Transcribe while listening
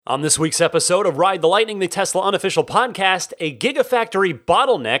On this week's episode of Ride the Lightning, the Tesla unofficial podcast, a Gigafactory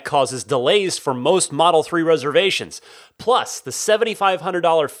bottleneck causes delays for most Model 3 reservations. Plus, the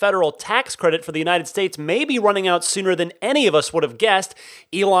 $7,500 federal tax credit for the United States may be running out sooner than any of us would have guessed,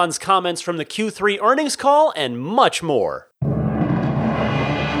 Elon's comments from the Q3 earnings call, and much more.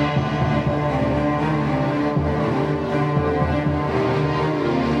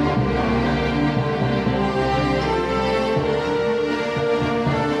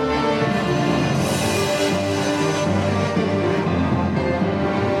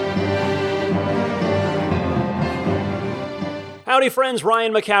 Howdy friends,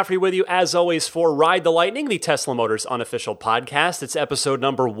 Ryan McCaffrey with you as always for Ride the Lightning, the Tesla Motors unofficial podcast. It's episode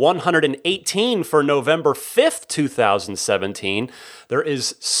number 118 for November 5th, 2017. There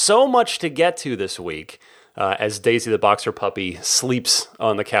is so much to get to this week as Daisy the boxer puppy sleeps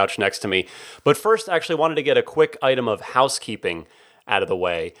on the couch next to me. But first, I actually wanted to get a quick item of housekeeping out of the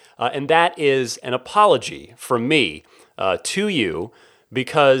way, and that is an apology from me to you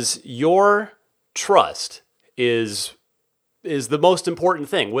because your trust is the most important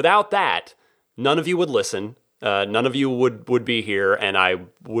thing. Without that, none of you would listen, none of you would be here, and I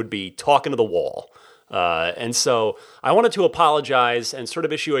would be talking to the wall. And so I wanted to apologize and sort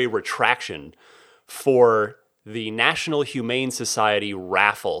of issue a retraction for the National Humane Society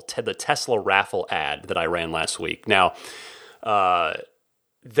raffle, the Tesla raffle ad that I ran last week. Now,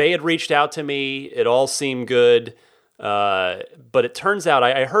 they had reached out to me. It all seemed good. But it turns out,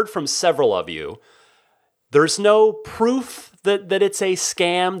 I heard from several of you, there's no proof that it's a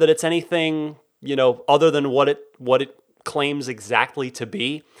scam, that it's anything, other than what it claims exactly to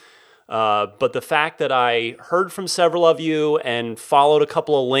be. But the fact that I heard from several of you and followed a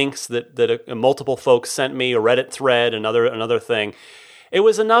couple of links that multiple folks sent me, a Reddit thread, another thing, it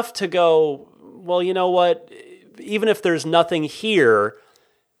was enough to go, well, you know what? Even if there's nothing here,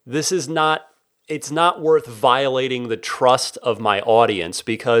 it's not worth violating the trust of my audience,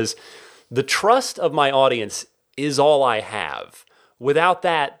 because the trust of my audience is all I have. Without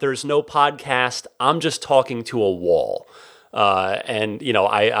that, there's no podcast. I'm just talking to a wall.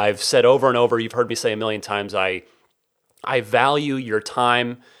 I've said over and over, you've heard me say a million times, I value your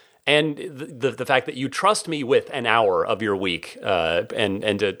time and the fact that you trust me with an hour of your week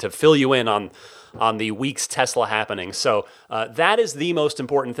and to fill you in on the week's Tesla happening. So that is the most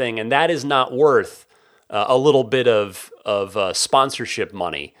important thing, and that is not worth a little bit of sponsorship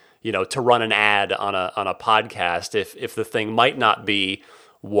money, to run an ad on a podcast if the thing might not be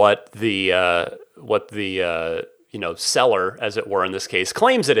what the seller, as it were in this case,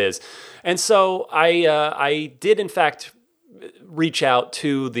 claims it is. And so I did in fact reach out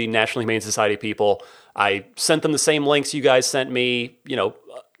to the National Humane Society people. I sent them the same links you guys sent me.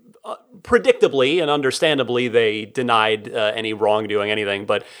 Predictably and understandably, they denied any wrongdoing, anything.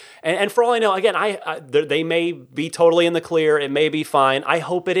 But and for all I know, again, they may be totally in the clear. It may be fine. I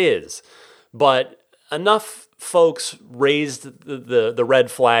hope it is. But enough folks raised the red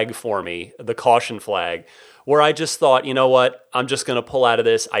flag for me, the caution flag, where I just thought, you know what, I'm just going to pull out of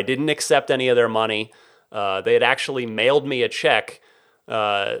this. I didn't accept any of their money. They had actually mailed me a check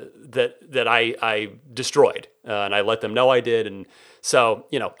that I destroyed, and I let them know I did. And so,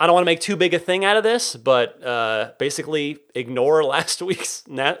 I don't want to make too big a thing out of this, but basically ignore last week's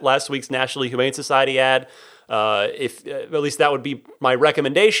National Humane Society ad. If at least that would be my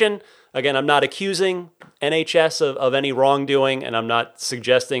recommendation. Again, I'm not accusing NHS of any wrongdoing, and I'm not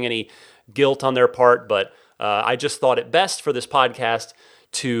suggesting any guilt on their part, but I just thought it best for this podcast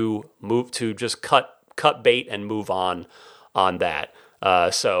to just cut bait and move on that.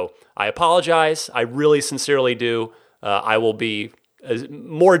 So I apologize. I really sincerely do. I will be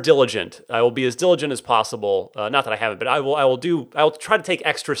more diligent. I will be as diligent as possible. Not that I haven't, but I will try to take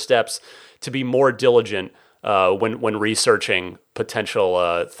extra steps to be more diligent when researching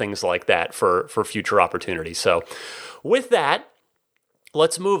potential things like that for future opportunities. So with that,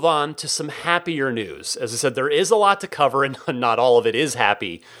 let's move on to some happier news. As I said, there is a lot to cover, and not all of it is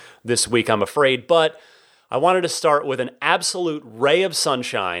happy this week, I'm afraid, but I wanted to start with an absolute ray of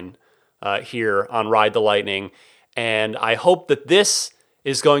sunshine here on Ride the Lightning, and I hope that this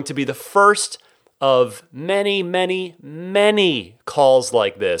is going to be the first of many, many, many calls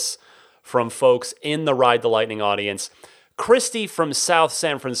like this from folks in the Ride the Lightning audience. Christy from South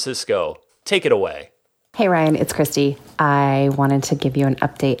San Francisco, take it away. Hey Ryan, it's Christy. I wanted to give you an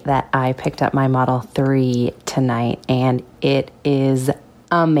update that I picked up my Model 3 tonight, and it is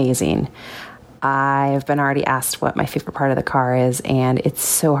amazing. I've been already asked what my favorite part of the car is, and it's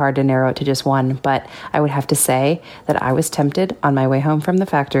so hard to narrow it to just one, but I would have to say that I was tempted on my way home from the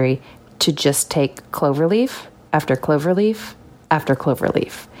factory to just take cloverleaf after cloverleaf after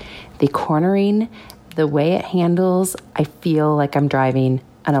Cloverleaf. The cornering, the way it handles, I feel like I'm driving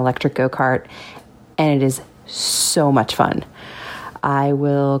an electric go-kart, and it is so much fun. I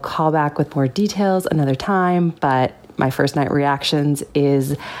will call back with more details another time, but my first night reactions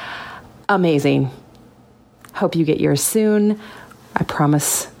is amazing. Hope you get yours soon. I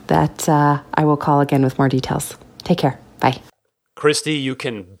promise that I will call again with more details. Take care. Bye. Christy, you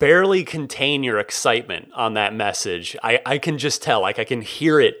can barely contain your excitement on that message. I can just tell, like I can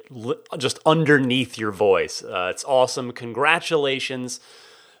hear it just underneath your voice. It's awesome. Congratulations.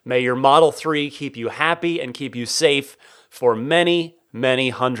 May your Model 3 keep you happy and keep you safe for many, many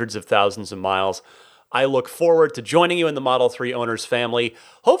hundreds of thousands of miles. I look forward to joining you in the Model 3 owners family,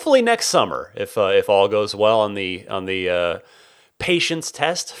 hopefully next summer, if all goes well on the patience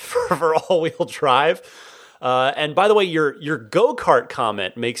test for all-wheel drive. And by the way, your go-kart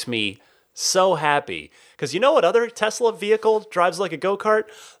comment makes me so happy, because you know what other Tesla vehicle drives like a go-kart?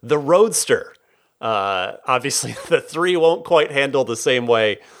 The Roadster. Obviously, the 3 won't quite handle the same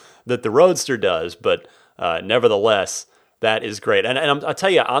way that the Roadster does, but nevertheless, that is great. And I'll tell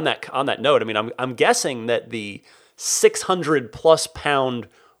you on that note, I mean, I'm guessing that the 600 plus pound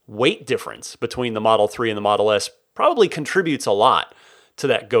weight difference between the Model 3 and the Model S probably contributes a lot to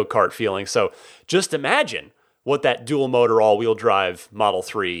that go-kart feeling. So just imagine what that dual motor all-wheel drive Model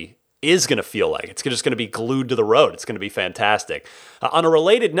 3 is going to feel like. It's just going to be glued to the road. It's going to be fantastic. On a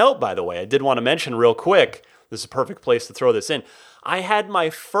related note, by the way, I did want to mention real quick, this is a perfect place to throw this in. I had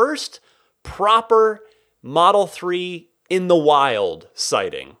my first proper Model 3 in the wild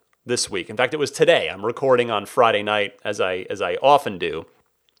sighting this week. In fact, it was today. I'm recording on Friday night, as I often do.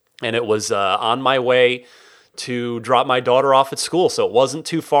 And it was on my way to drop my daughter off at school. So it wasn't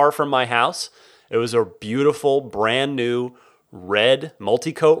too far from my house. It was a beautiful, brand new red,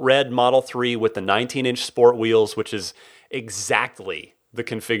 multi-coat red Model 3 with the 19-inch sport wheels, which is exactly the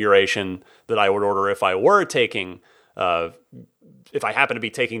configuration that I would order if I were taking, if I happen to be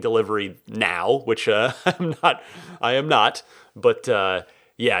taking delivery now, which I am not. But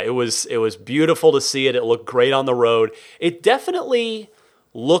yeah, it was beautiful to see it. It looked great on the road. It definitely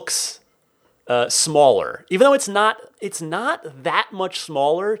looks smaller, even though it's not that much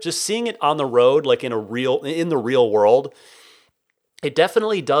smaller. Just seeing it on the road, like in the real world, it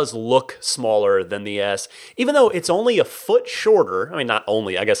definitely does look smaller than the S, even though it's only a foot shorter. I mean, not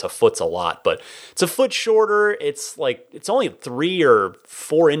only, I guess a foot's a lot, but it's a foot shorter. It's only 3 or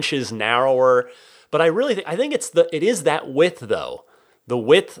 4 inches narrower. But I think it is that width though. The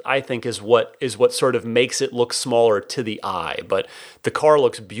width, I think, is what sort of makes it look smaller to the eye. But the car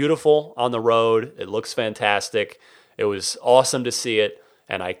looks beautiful on the road. It looks fantastic. It was awesome to see it,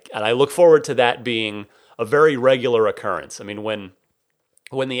 and I look forward to that being a very regular occurrence. I mean, when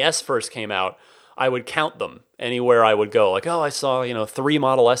the S first came out, I would count them anywhere I would go. Like, oh, I saw 3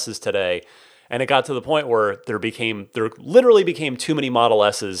 Model S's today. And it got to the point where there literally became too many Model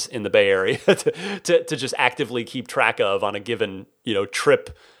S's in the Bay Area to just actively keep track of on a given,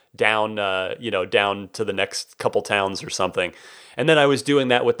 trip down, down to the next couple towns or something. And then I was doing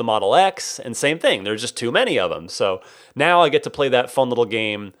that with the Model X, and same thing. There's just too many of them. So now I get to play that fun little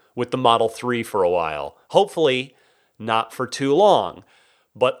game with the Model 3 for a while. Hopefully not for too long.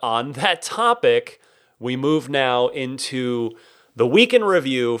 But on that topic, we move now into the week in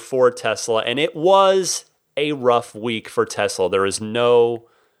review for Tesla, and it was a rough week for Tesla. There is no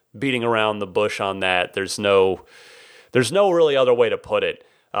beating around the bush on that. There's no really other way to put it.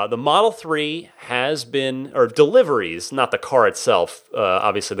 The Model 3 has been, or deliveries, not the car itself.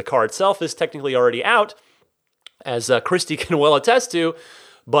 Obviously, the car itself is technically already out, as Christy can well attest to,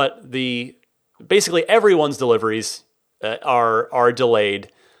 but basically everyone's deliveries are delayed,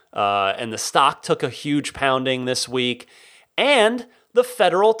 and the stock took a huge pounding this week. And the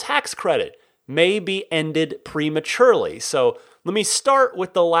federal tax credit may be ended prematurely. So let me start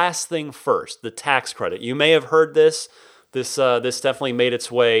with the last thing first, the tax credit. You may have heard this. This definitely made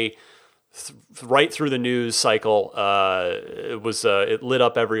its way right through the news cycle. It lit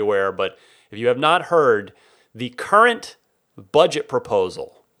up everywhere. But if you have not heard, the current budget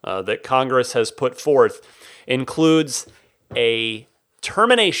proposal that Congress has put forth includes a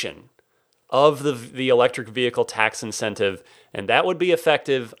termination of the electric vehicle tax incentive, and that would be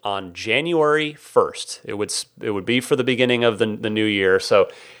effective on January 1st. It would be for the beginning of the new year. So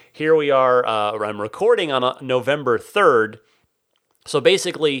here we are. I'm recording on November 3rd. So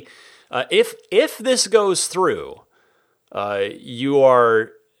basically, if this goes through, you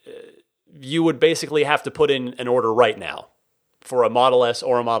would basically have to put in an order right now for a Model S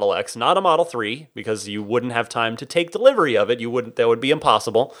or a Model X, not a Model 3, because you wouldn't have time to take delivery of it. That would be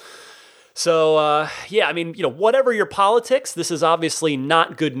impossible. So, yeah, I mean, whatever your politics, this is obviously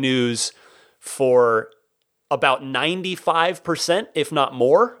not good news for about 95%, if not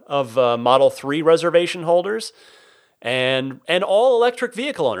more, of Model 3 reservation holders and all electric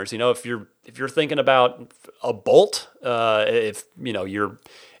vehicle owners. If you're thinking about a Bolt, if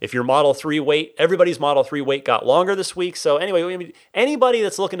your Model 3 wait, everybody's Model 3 wait got longer this week. So anyway, I mean, anybody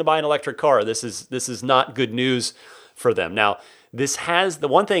that's looking to buy an electric car, this is not good news for them. Now, the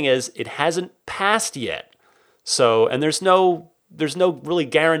one thing is it hasn't passed yet. So, and there's no really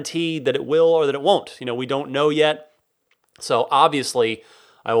guarantee that it will or that it won't. We don't know yet. So obviously,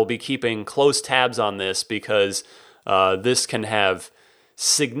 I will be keeping close tabs on this because this can have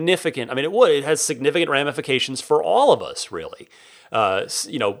significant, it has significant ramifications for all of us, really.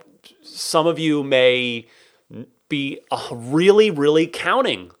 Some of you may be really, really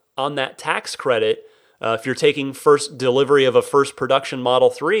counting on that tax credit. If you're taking first delivery of a first production Model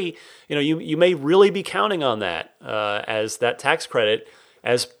 3, you may really be counting on that as that tax credit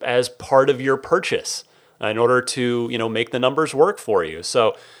as part of your purchase in order to make the numbers work for you.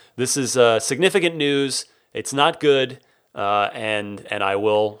 So this is significant news. It's not good, and I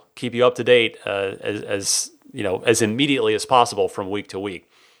will keep you up to date as immediately as possible from week to week.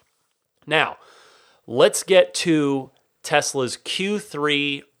 Now, let's get to Tesla's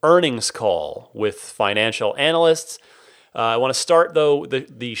Q3 earnings call with financial analysts. I want to start, though,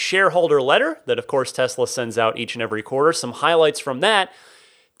 the shareholder letter that, of course, Tesla sends out each and every quarter. Some highlights from that.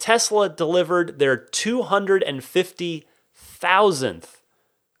 Tesla delivered their 250,000th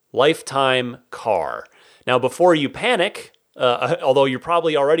lifetime car. Now, before you panic, although you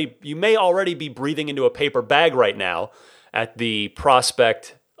may already be breathing into a paper bag right now at the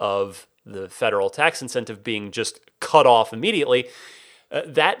prospect of the federal tax incentive being just cut off immediately,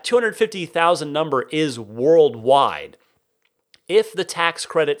 that 250,000 number is worldwide. If the tax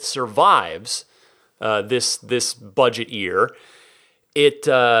credit survives this budget year,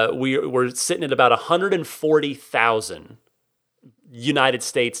 we're sitting at about 140,000 United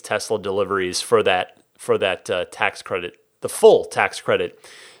States Tesla deliveries for that tax credit, the full tax credit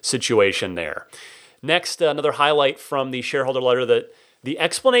situation there. Next, another highlight from the shareholder letter, that the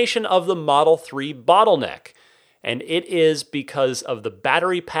explanation of the Model 3 bottleneck. And it is because of the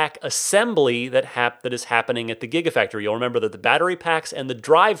battery pack assembly that is happening at the Gigafactory. You'll remember that the battery packs and the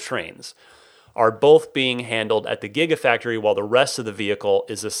drivetrains are both being handled at the Gigafactory while the rest of the vehicle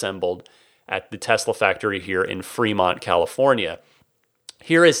is assembled at the Tesla factory here in Fremont, California.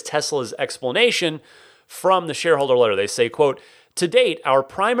 Here is Tesla's explanation from the shareholder letter. They say, quote, "To date, our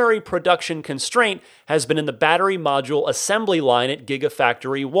primary production constraint has been in the battery module assembly line at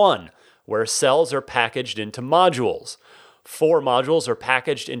Gigafactory 1, where cells are packaged into modules. 4 modules are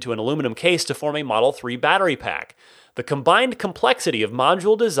packaged into an aluminum case to form a Model 3 battery pack. The combined complexity of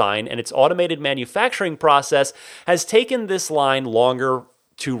module design and its automated manufacturing process has taken this line longer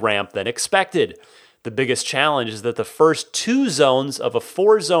to ramp than expected. The biggest challenge is that the first 2 zones of a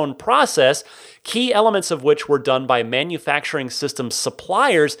 4-zone process, key elements of which were done by manufacturing system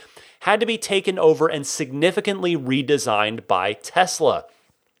suppliers, had to be taken over and significantly redesigned by Tesla.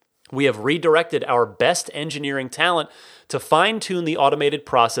 We have redirected our best engineering talent to fine-tune the automated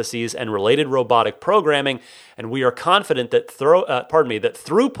processes and related robotic programming, and we are confident that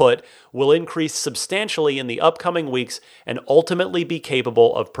throughput will increase substantially in the upcoming weeks and ultimately be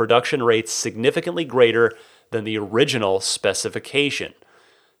capable of production rates significantly greater than the original specification."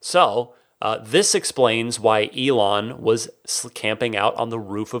 So, this explains why Elon was camping out on the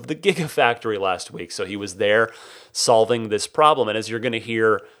roof of the Gigafactory last week. So he was there solving this problem. And as you're going to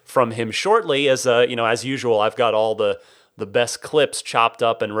hear from him shortly, as usual, I've got all the best clips chopped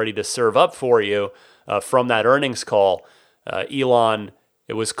up and ready to serve up for you from that earnings call. Elon,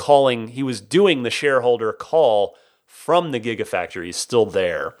 he was doing the shareholder call from the Gigafactory. He's still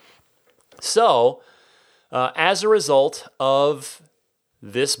there. So, as a result of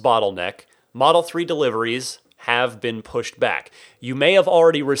this bottleneck, Model 3 deliveries have been pushed back. You may have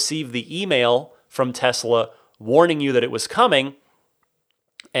already received the email from Tesla warning you that it was coming,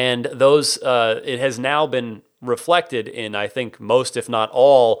 and it has now been reflected in, I think, most, if not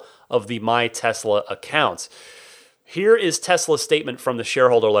all, of the My Tesla accounts. Here is Tesla's statement from the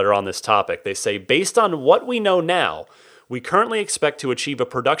shareholder letter on this topic. They say, "Based on what we know now, we currently expect to achieve a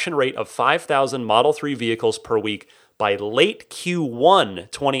production rate of 5,000 Model 3 vehicles per week by late Q1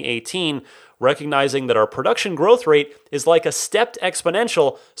 2018, recognizing that our production growth rate is like a stepped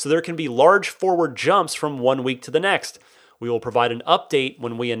exponential, so there can be large forward jumps from one week to the next. We will provide an update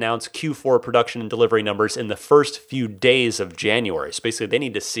when we announce Q4 production and delivery numbers in the first few days of January." So basically, they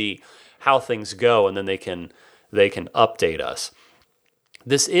need to see how things go, and then they can update us.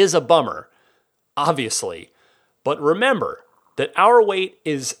 This is a bummer, obviously, but remember that our wait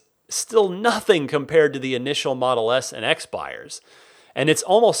is still nothing compared to the initial Model S and X buyers. And it's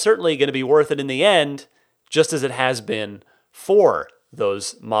almost certainly going to be worth it in the end, just as it has been for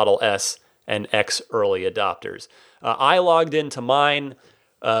those Model S and X early adopters. I logged into mine,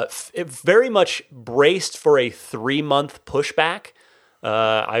 it very much braced for a 3-month pushback.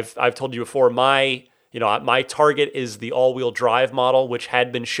 I've told you before, my target is the all-wheel drive model, which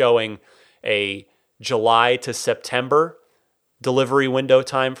had been showing a July to September delivery window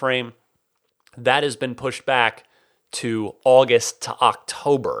timeframe. That has been pushed back to August to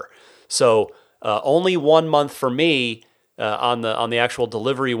October. So only 1 month for me on the actual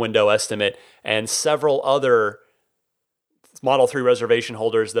delivery window estimate, and several other Model 3 reservation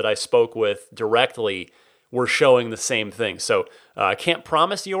holders that I spoke with directly were showing the same thing. So I can't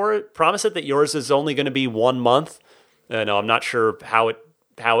promise it that yours is only going to be 1 month. No, I'm not sure how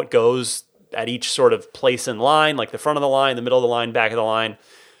it goes at each sort of place in line, like the front of the line, the middle of the line, back of the line.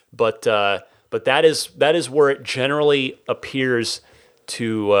 But that is where it generally appears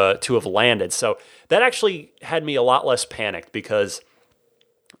to have landed. So that actually had me a lot less panicked because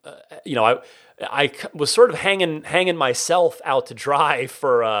I was sort of hanging myself out to dry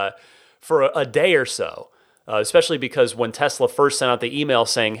for a day or so, especially because when Tesla first sent out the email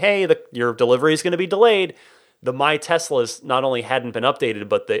saying, "Hey, your delivery is going to be delayed," my Teslas not only hadn't been updated,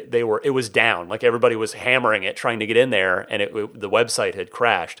 but it was down. Like everybody was hammering it, trying to get in there, and the website had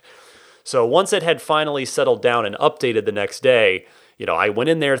crashed. So once it had finally settled down and updated the next day, I went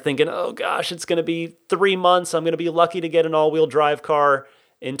in there thinking, oh gosh, it's going to be 3 months. I'm going to be lucky to get an all-wheel drive car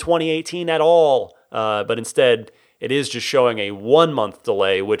in 2018 at all. But instead, it is just showing a 1-month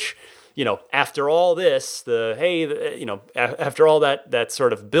delay, which, after all this, after all that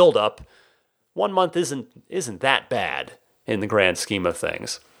sort of buildup, 1 month isn't that bad in the grand scheme of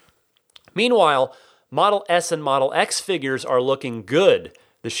things. Meanwhile, Model S and Model X figures are looking good.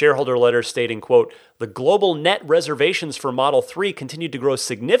 The shareholder letter stating, quote, "The global net reservations for Model 3 continued to grow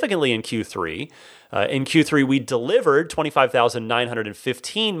significantly in Q3. In Q3, we delivered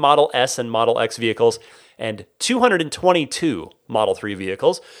 25,915 Model S and Model X vehicles and 222 Model 3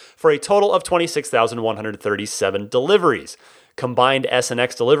 vehicles for a total of 26,137 deliveries. Combined S and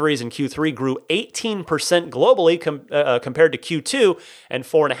X deliveries in Q3 grew 18% globally compared to Q2 and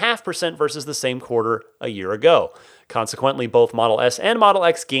 4.5% versus the same quarter a year ago. Consequently, both Model S and Model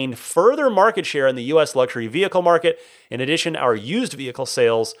X gained further market share in the U.S. luxury vehicle market. In addition, our used vehicle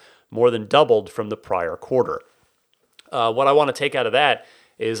sales more than doubled from the prior quarter." What I want to take out of that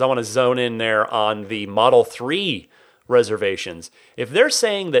is I want to zone in there on the Model 3 reservations. If they're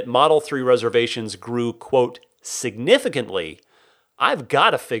saying that Model 3 reservations grew, quote, significantly, I've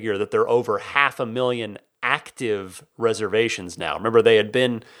got to figure that they're over 500,000 active reservations now. Remember, they'd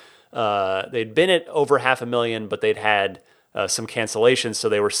been at over 500,000, but they'd had some cancellations, so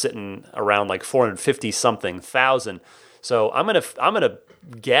they were sitting around like 450 something thousand. So I'm gonna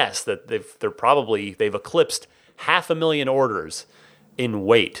guess that they've eclipsed 500,000 orders in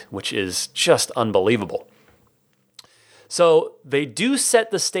wait, which is just unbelievable. So they do set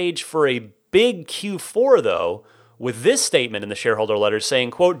the stage for a big Q4 though, with this statement in the shareholder letter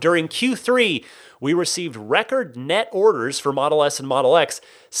saying, quote, "During Q3, we received record net orders for Model S and Model X,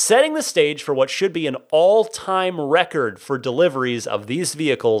 setting the stage for what should be an all-time record for deliveries of these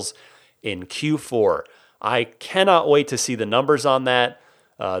vehicles in Q4. I cannot wait to see the numbers on that.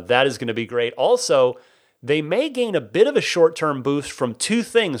 That is going to be great. Also, they may gain a bit of a short-term boost from two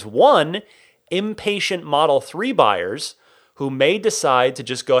things. One, impatient Model 3 buyers who may decide to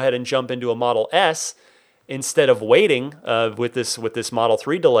just go ahead and jump into a Model S instead of waiting with this Model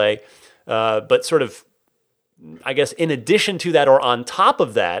 3 delay. But sort of, I guess, in addition to that or on top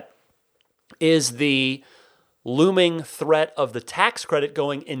of that is the looming threat of the tax credit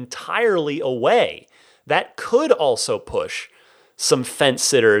going entirely away. That could also push some fence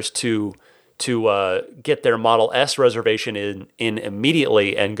sitters to get their Model S reservation in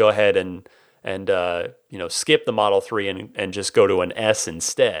immediately and go ahead and skip the Model 3 and just go to an S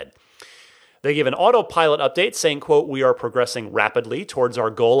instead. They give an autopilot update saying, quote, "We are progressing rapidly towards our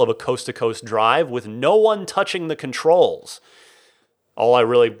goal of a coast-to-coast drive with no one touching the controls." All I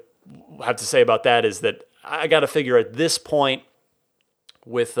really have to say about that is that I got to figure at this point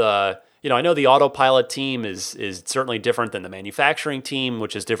with, I know the autopilot team is certainly different than the manufacturing team,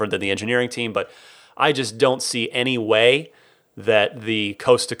 which is different than the engineering team, but I just don't see any way that the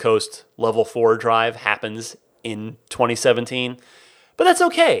coast-to-coast level 4 drive happens in 2017. But that's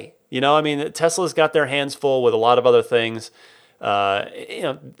okay. Tesla's got their hands full with a lot of other things.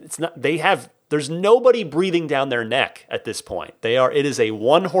 It's not. They have there's nobody breathing down their neck at this point. It is a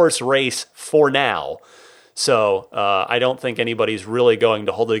one-horse race for now. So I don't think anybody's really going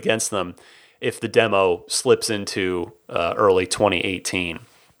to hold it against them if the demo slips into early 2018.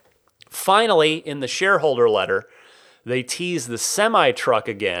 Finally, in the shareholder letter, they tease the semi-truck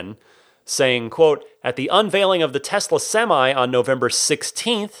again, saying, quote, "At the unveiling of the Tesla Semi on November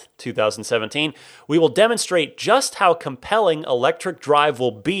 16th, 2017, we will demonstrate just how compelling electric drive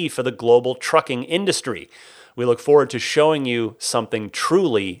will be for the global trucking industry. We look forward to showing you something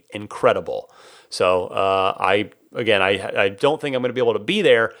truly incredible." So I don't think I'm going to be able to be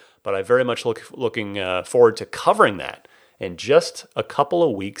there, but I very much looking forward to covering that in just a couple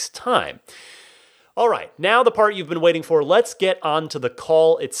of weeks' time. All right, now the part you've been waiting for. Let's get on to the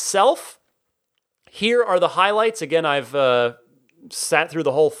call itself. Here are the highlights. Again, I've sat through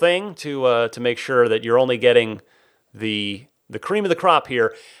the whole thing to make sure that you're only getting the cream of the crop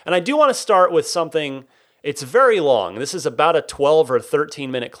here. And I do want to start with something. It's very long. This is about a 12 or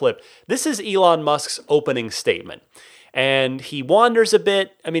 13-minute clip. This is Elon Musk's opening statement. And he wanders a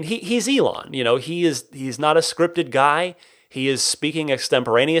bit. I mean, he's Elon. You know, he's not a scripted guy. He is speaking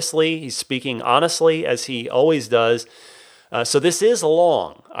extemporaneously. He's speaking honestly, as he always does. So this is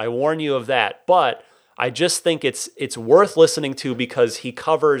long. I warn you of that. But I just think it's worth listening to because he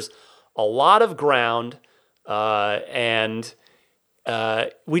covers a lot of ground, and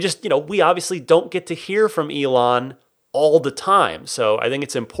we obviously don't get to hear from Elon all the time. So I think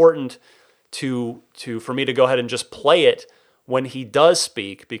it's important for me to go ahead and just play it when he does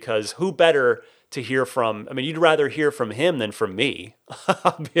speak, because who better to hear from? I mean, you'd rather hear from him than from me,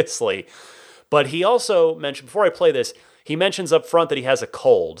 obviously. But he also mentioned, before I play this, he mentions up front that he has a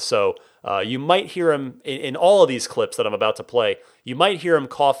cold. So you might hear him in all of these clips that I'm about to play. You might hear him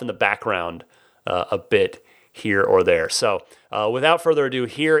cough in the background a bit here or there. So without further ado,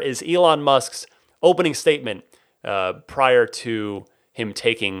 here is Elon Musk's opening statement prior to him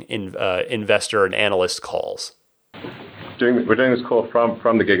taking investor and analyst calls. We're doing this call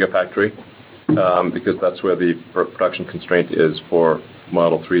from the Gigafactory because that's where the production constraint is for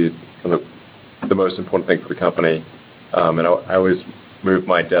Model 3, the most important thing for the company. And I always move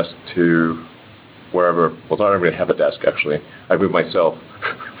my desk to wherever, well, I don't really have a desk, actually. I move myself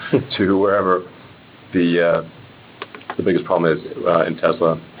to wherever the biggest problem is in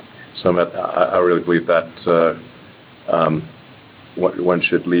Tesla. So I really believe that one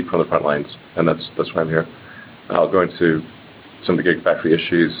should lead from the front lines, and that's why I'm here. I'll go into some of the Gigafactory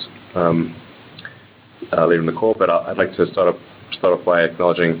issues later in the call, but I'd like to start off by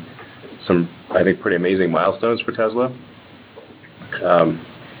acknowledging some, I think, pretty amazing milestones for Tesla.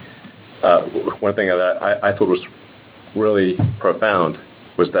 One thing that I thought was really profound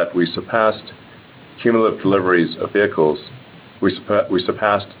was that we surpassed cumulative deliveries of vehicles. We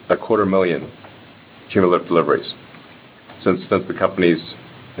surpassed 250,000 cumulative deliveries since the company's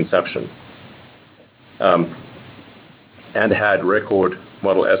inception, and had record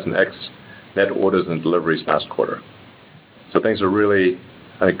Model S and X net orders and deliveries last quarter. So things are really,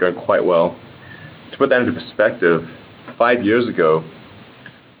 I think, going quite well. To put that into perspective, 5 years ago,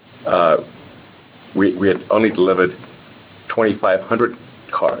 we had only delivered 2,500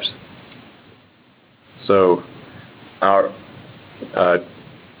 cars. So the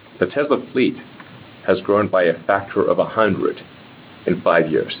Tesla fleet has grown by a factor of 100 in 5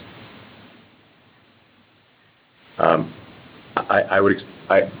 years. I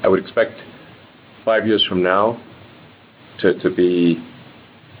would expect 5 years from now to be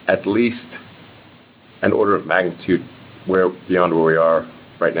at least an order of magnitude beyond where we are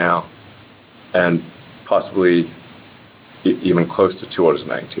right now, and possibly even close to 2 orders of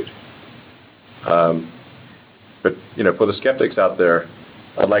magnitude. But for the skeptics out there,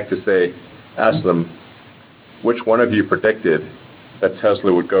 I'd like to ask them, which one of you predicted that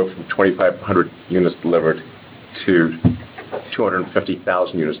Tesla would go from 2,500 units delivered to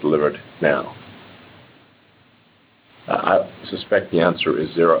 250,000 units delivered now? I suspect the answer is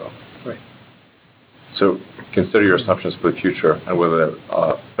zero. Right. So consider your assumptions for the future and whether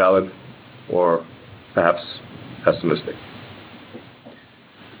they're valid or perhaps pessimistic.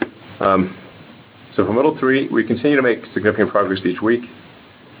 So for Model 3, we continue to make significant progress each week.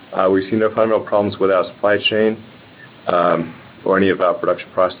 We see no fundamental problems with our supply chain or any of our production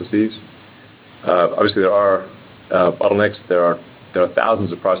processes. Obviously, there are bottlenecks. There are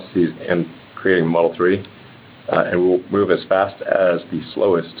thousands of processes in creating Model 3, and we'll move as fast as the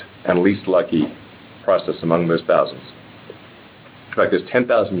slowest and least lucky process among those thousands. In fact, there's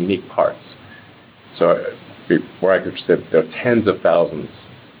 10,000 unique parts. So where I could say there are tens of thousands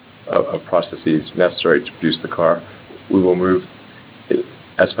of processes necessary to produce the car. We will move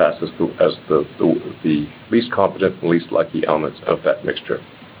as fast as the least competent and least lucky elements of that mixture.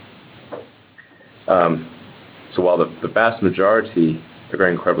 So while the vast majority are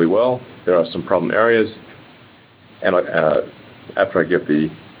going incredibly well, there are some problem areas. And after I give this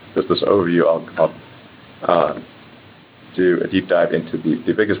overview, I'll do a deep dive into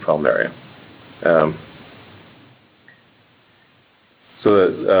the biggest problem area.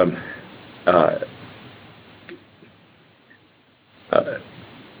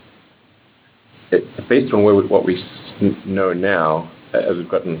 Based on what we know now, as we've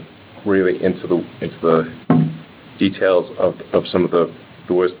gotten really into the details of some of the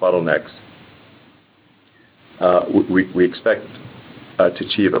worst bottlenecks, we expect to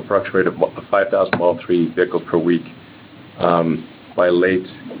achieve a production rate of 5,000 Model 3 vehicles per week by late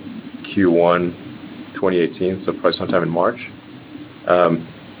Q1 2018, so probably sometime in March. I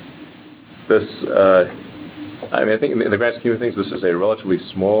think in the grand scheme of things, this is a relatively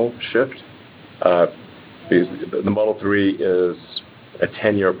small shift. Because the Model 3 is a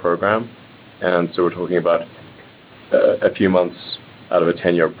 10-year program, and so we're talking about a few months out of a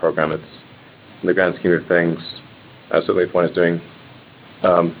 10-year program. It's, in the grand scheme of things, certainly if one is doing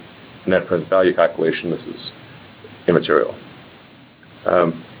a net present value calculation, this is immaterial.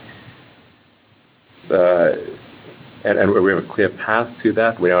 And we have a clear path to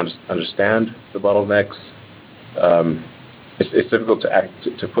that. We now understand the bottlenecks. It's difficult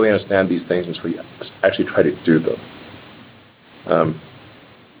to fully understand these things until we actually try to do them.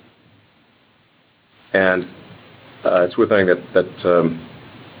 And it's worth noting that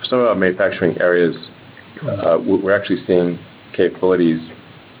some of our manufacturing areas, we're actually seeing capabilities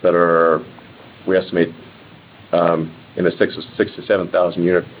that are, we estimate, in the 6,000 to 7,000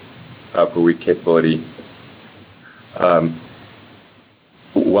 unit per week capability,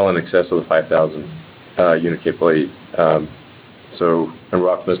 well in excess of the 5,000 unit capability. So, and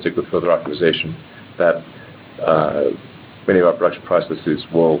we're optimistic with further optimization that many of our production processes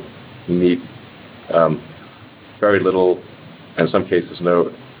will need very little, and in some cases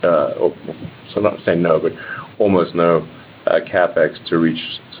no, so not saying no, but almost no capex to reach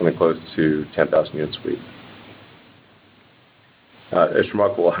something close to 10,000 units a week. It's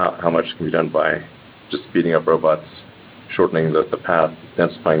remarkable how much can be done by just speeding up robots, shortening the path,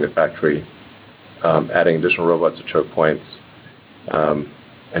 densifying the factory, adding additional robots at choke points, and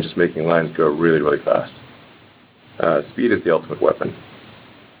just making lines go really, really fast. Speed is the ultimate weapon.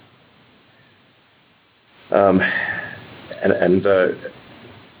 The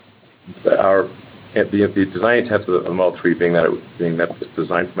design intent of the Model 3 being that it's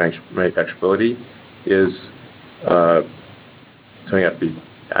designed for manufacturability is turning out to be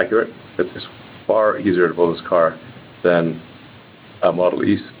accurate. It's far easier to build this car than a Model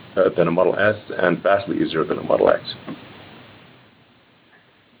S, and vastly easier than a Model X.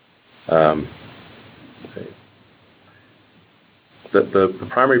 The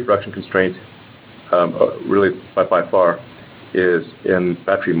primary production constraint, really by far, is in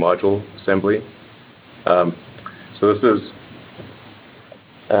battery module assembly. So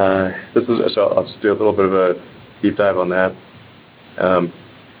I'll just do a little bit of a deep dive on that.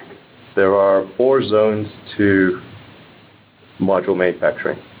 There are 4 zones to module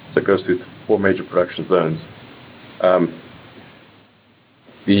manufacturing. So it goes through 4 major production zones.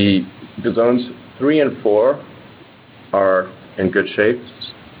 The zones 3 and 4 are in good shape.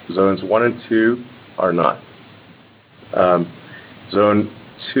 Zones 1 and 2 are not. Zone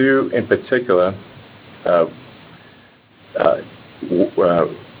 2 in particular, we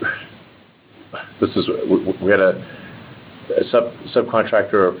had a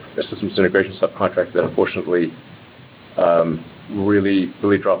subcontractor, a systems integration subcontractor that unfortunately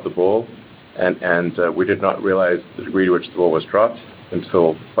really dropped the ball, and we did not realize the degree to which the ball was dropped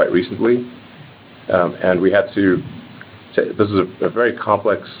until quite recently, and we had to. This is a very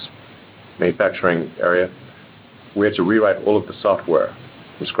complex manufacturing area. We had to rewrite all of the software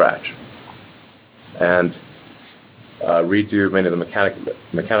from scratch and redo many of the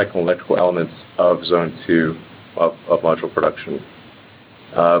mechanical and electrical elements of Zone 2 of module production.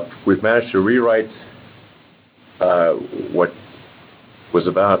 We've managed to rewrite what was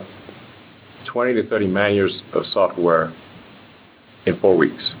about 20 to 30 man years of software in 4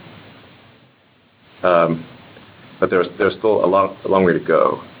 weeks. But there's still a long way to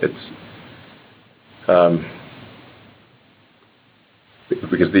go. It's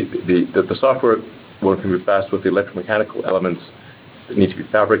because the software won't move fast with the electromechanical elements that need to be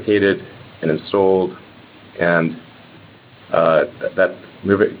fabricated and installed, and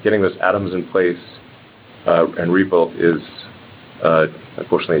getting those atoms in place and rebuilt is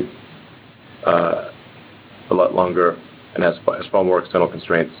unfortunately a lot longer and has far more external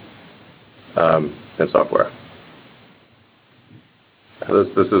constraints than software.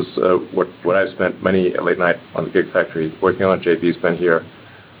 This is what I've spent many a late night on the Gigafactory working on. JB's been here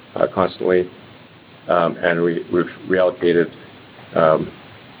constantly, and we've reallocated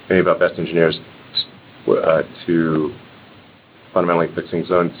many of our best engineers to fundamentally fixing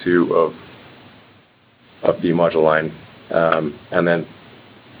Zone 2 of the module line, and then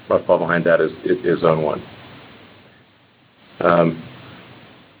right far behind that is Zone 1.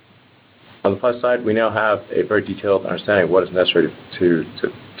 On the plus side, we now have a very detailed understanding of what is necessary to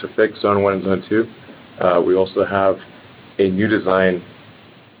fix Zone 1 and Zone 2. We also have a new design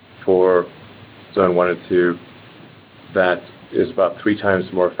for Zone 1 and 2 that is about 3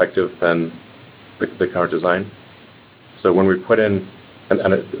 times more effective than the current design. So when we put in, and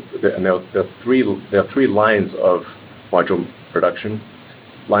there are three lines of module production.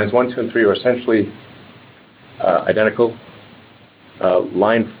 Lines 1, 2, and 3 are essentially identical.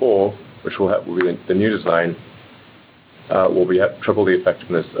 Line 4, which will be the new design, will be at triple the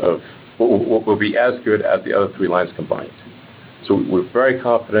effectiveness of, will be as good as the other 3 lines combined. So we're very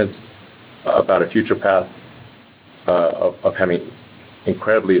confident about a future path of having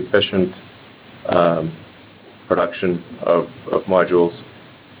incredibly efficient production of modules,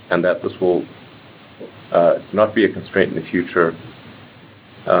 and that this will not be a constraint in the future.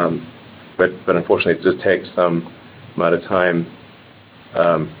 But unfortunately, it just takes some amount of time.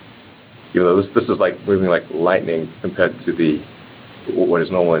 Even though this is like moving like lightning compared to what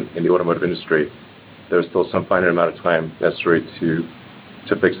is normal in the automotive industry, there's still some finite amount of time necessary to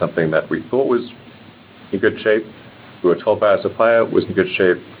fix something that we thought was in good shape. We were told by our supplier was in good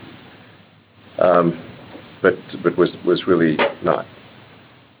shape, but was really not.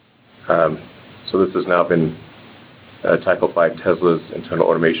 So this has now been tackled by Tesla's internal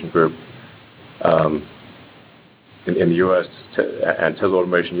automation group in the U.S. and Tesla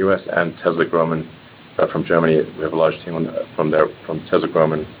Automation U.S. and Tesla Grohmann from Germany. We have a large team from Tesla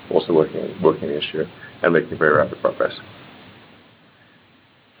Grohmann also working the issue and making very rapid progress.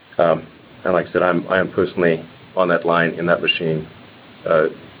 And like I said, I am personally on that line in that machine,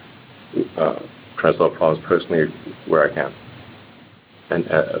 trying to solve problems personally where I can. And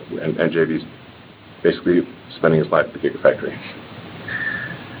JB's basically spending his life at the Gigafactory.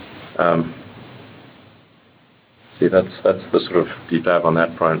 See, that's the sort of deep dive on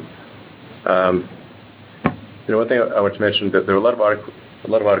that front. One thing I want to mention that there are a lot of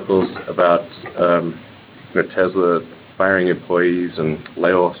articles about Tesla firing employees and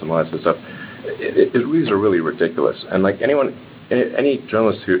layoffs and all that sort of stuff. These are really ridiculous. And like any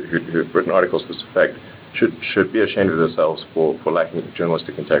journalist who've written articles to this effect should be ashamed of themselves for lacking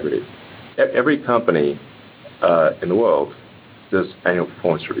journalistic integrity. Every company in the world does annual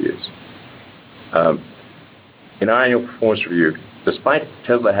performance reviews. In our annual performance review, despite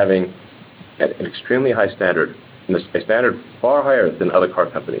Tesla having an extremely high standard, and a standard far higher than other car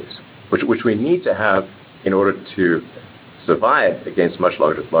companies, which we need to have in order to survive against much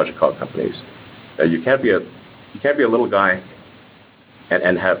larger car companies. You can't be a little guy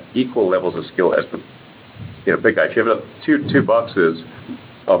and have equal levels of skill as the big guy. If you have two boxes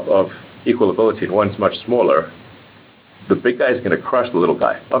of equal ability and one's much smaller, the big guy is going to crush the little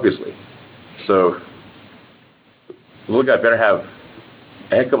guy, obviously. So the little guy better have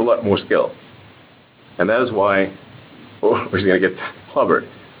a heck of a lot more skill. And that is why we're going to get clobbered.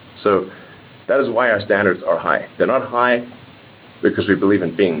 So that is why our standards are high. They're not high because we believe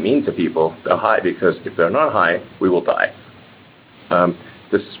in being mean to people. They're high because if they're not high, we will die.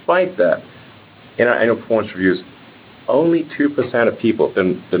 Despite that, in our annual performance reviews, only 2% of people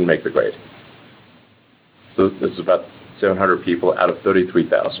didn't make the grade. So this is about 700 people out of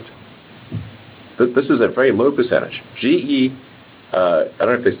 33,000. This is a very low percentage. GE, I don't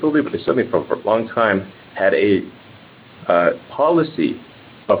know if they still do, but they certainly for a long time had a policy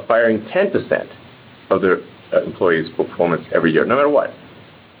of firing 10% of their employees for performance every year, no matter what.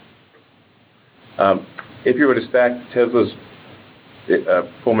 If you were to stack Tesla's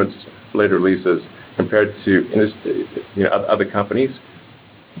performance later releases compared to other companies,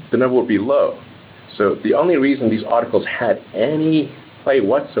 the number would be low. So the only reason these articles had any play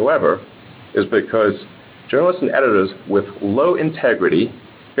whatsoever is because journalists and editors with low integrity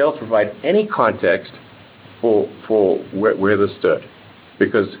failed to provide any context for where this stood.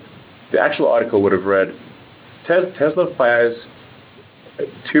 Because the actual article would have read, Tesla fires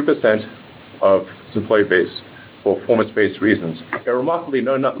 2% of its employee base for performance-based reasons, a remarkably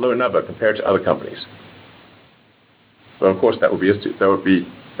low number compared to other companies. So of course that would be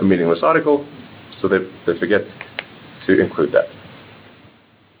a meaningless article, so they forget to include that.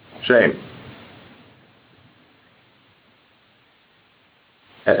 Shame.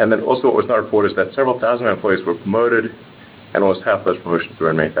 And then also what was not reported is that several thousand employees were promoted, and almost half those promotions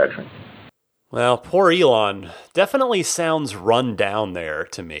were in manufacturing. Well, poor Elon definitely sounds run down there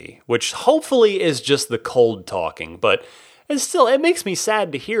to me, which hopefully is just the cold talking, but it makes me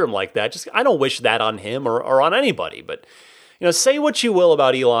sad to hear him like that. I don't wish that on him or on anybody, but say what you will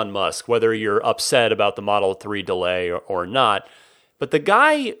about Elon Musk, whether you're upset about the Model 3 delay or not, but the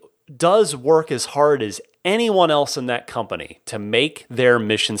guy does work as hard as anyone else in that company to make their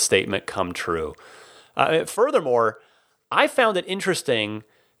mission statement come true. Furthermore, I found it interesting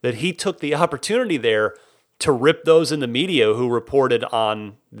that he took the opportunity there to rip those in the media who reported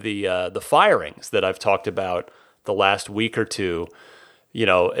on the firings that I've talked about the last week or two.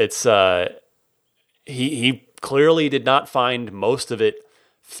 It's he clearly did not find most of it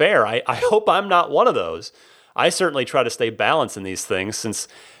fair. I hope I'm not one of those. I certainly try to stay balanced in these things since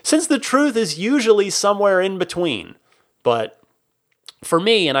the truth is usually somewhere in between. But for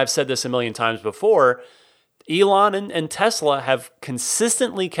me, and I've said this a million times before, Elon and Tesla have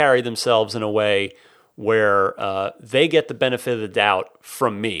consistently carried themselves in a way where they get the benefit of the doubt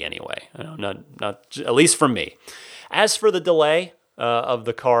from me anyway. Not at least from me. As for the delay of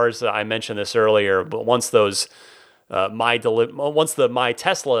the cars, I mentioned this earlier, but once the My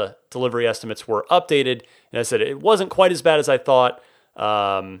Tesla delivery estimates were updated, and I said it wasn't quite as bad as I thought,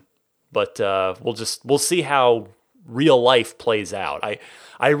 but we'll see how real life plays out.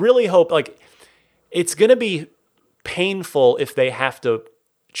 I really hope, it's going to be painful if they have to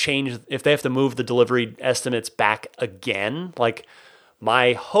move the delivery estimates back again.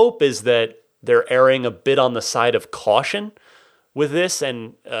 My hope is that they're erring a bit on the side of caution with this,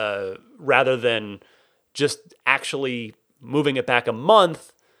 and rather than just actually moving it back a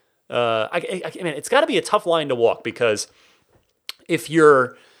month. It's got to be a tough line to walk, because if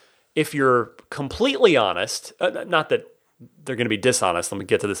you're completely honest, not that they're going to be dishonest. Let me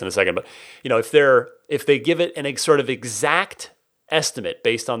get to this in a second. But if they give it an sort of exact estimate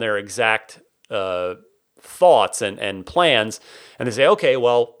based on their exact thoughts and plans, and they say, okay,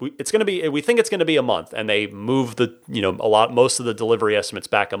 well, we think it's going to be a month, and they move most of the delivery estimates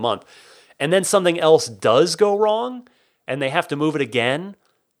back a month, and then something else does go wrong, and they have to move it again.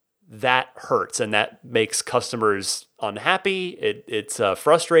 That hurts, and that makes customers unhappy. It's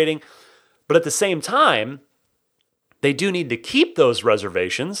frustrating, but at the same time, they do need to keep those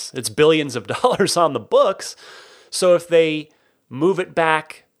reservations. It's billions of dollars on the books. So if they move it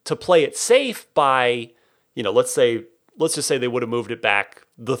back to play it safe by, let's just say they would have moved it back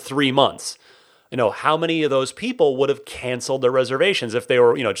the 3 months. How many of those people would have canceled their reservations if they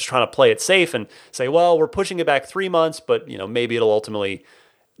were, just trying to play it safe and say, well, we're pushing it back 3 months, but maybe it'll ultimately,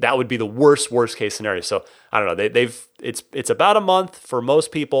 that would be the worst case scenario. So I don't know. It's about a month for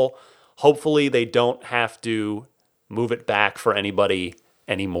most people. Hopefully they don't have to move it back for anybody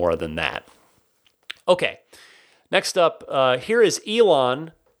any more than that. Okay, next up, here is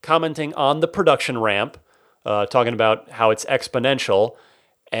Elon commenting on the production ramp, talking about how it's exponential,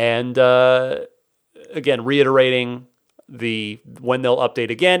 and again reiterating when they'll update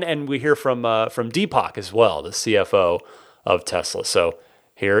again. And we hear from Deepak as well, the CFO of Tesla. So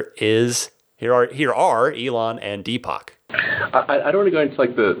here are Elon and Deepak. I don't want to go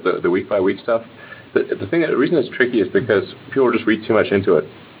into the week by week stuff. The reason it's tricky is because people just read too much into it.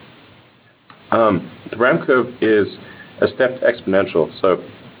 The ramp curve is a stepped exponential, so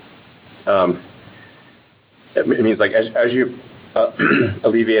it means as you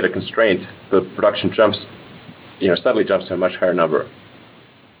alleviate a constraint, the production suddenly jumps to a much higher number.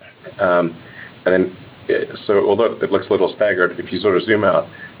 And then, so although it looks a little staggered, if you sort of zoom out,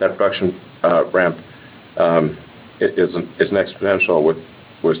 that production ramp is an exponential with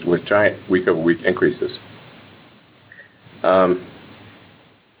giant week-over-week increases.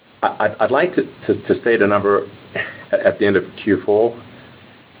 I'd like to state a number at the end of Q4,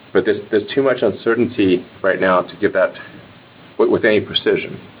 but there's too much uncertainty right now to give that with any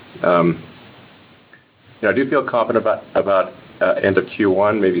precision. I do feel confident about end of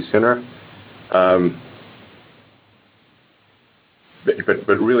Q1, maybe sooner.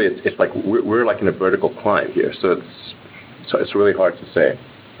 But really, it's like we're like in a vertical climb here, so it's really hard to say.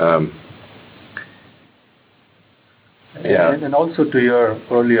 And also to your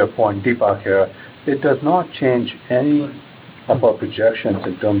earlier point, Deepak here, it does not change any of our projections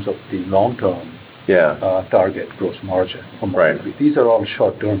in terms of the long-term target gross margin. Right. These are all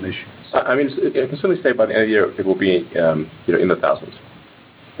short-term issues. I mean, I can certainly say by the end of the year it will be in the thousands.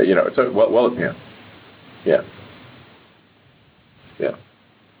 It's well yeah.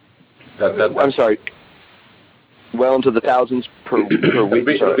 I'm sorry. Well into the thousands per week. It'll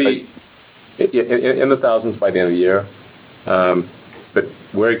be in the thousands by the end of the year. but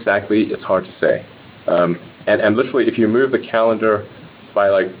where exactly, it's hard to say. And literally, if you move the calendar by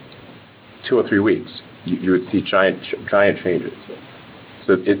like 2 or 3 weeks, you would see giant changes.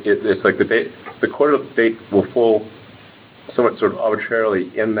 So it's like the quarter date will fall somewhat sort of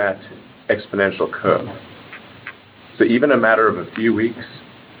arbitrarily in that exponential curve. So even a matter of a few weeks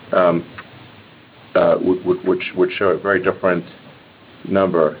would show a very different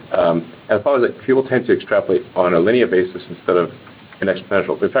number. And the problem is that people tend to extrapolate on a linear basis instead of an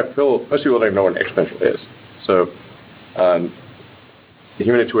exponential. In fact, most people don't even know what an exponential is. So the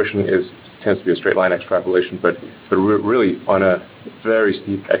human intuition tends to be a straight line extrapolation, but really on a very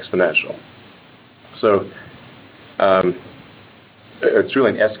steep exponential. So it's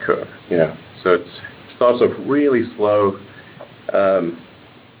really an S curve, So it starts off really slow, and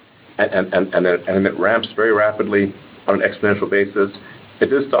then it ramps very rapidly on an exponential basis. It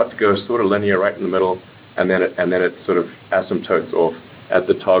does start to go sort of linear right in the middle, and then it sort of asymptotes off at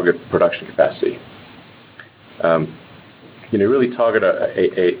the target production capacity. Really target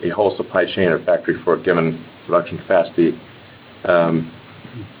a whole supply chain or factory for a given production capacity, and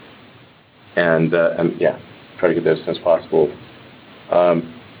try to get there as soon as possible.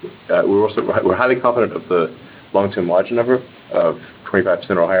 We're highly confident of the long-term margin number of 25%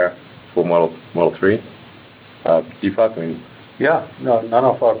 or higher for Model 3. Deepak, I mean. Yeah, no, none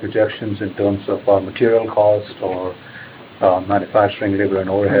of our projections in terms of our material cost or manufacturing labor and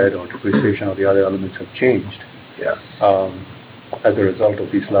overhead or depreciation or the other elements have changed. Yeah. As a result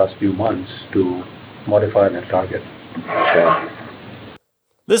of these last few months to modify that target. Okay.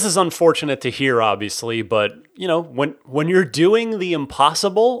 This is unfortunate to hear, obviously, but when you're doing the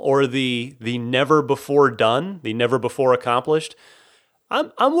impossible or the never before done, the never before accomplished,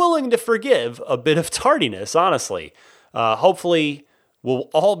 I'm willing to forgive a bit of tardiness, honestly. Hopefully, we'll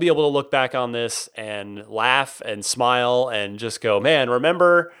all be able to look back on this and laugh and smile and just go, man,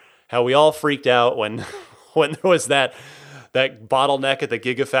 remember how we all freaked out when there was that bottleneck at the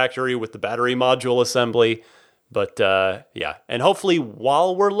Gigafactory with the battery module assembly. But and hopefully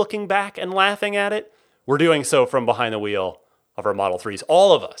while we're looking back and laughing at it, we're doing so from behind the wheel of our Model 3s,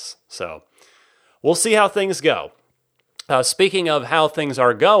 all of us. So we'll see how things go. Speaking of how things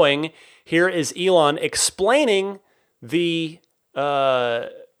are going, here is Elon explaining the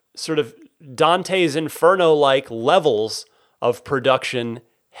sort of Dante's Inferno-like levels of production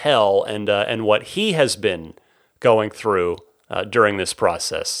hell and what he has been going through during this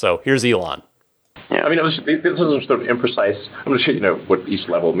process. So here's Elon. Yeah, I mean, this is sort of imprecise. I'm not sure what each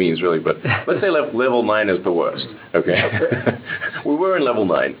level means, really, but let's say level 9 is the worst, okay? We were in level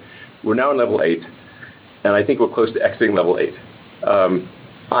 9. We're now in level 8, and I think we're close to exiting level 8.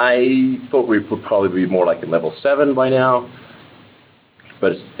 I thought we would probably be more like in level 7 by now,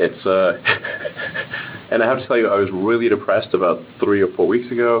 but it's and I have to tell you, I was really depressed about 3 or 4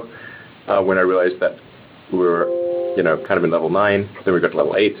 weeks ago when I realized that we were kind of in level 9, then we got to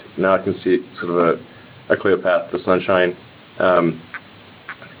level 8. Now I can see sort of a clear path to sunshine. So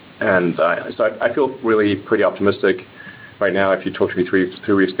I feel really pretty optimistic right now. If you talked to me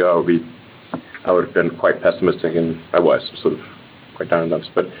 3 weeks ago, I would have been quite pessimistic, and I was sort of quite down in the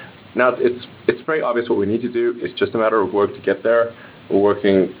dumps. But now it's very obvious what we need to do. It's just a matter of work to get there. We're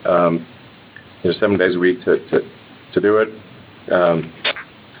working 7 days a week to do it.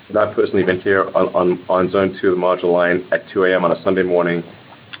 I've personally been here on Zone 2 of the module line at 2 a.m. on a Sunday morning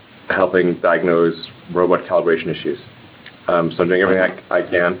helping diagnose robot calibration issues. So I'm doing everything I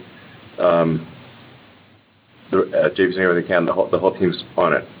can. JP's doing everything he can. The whole team's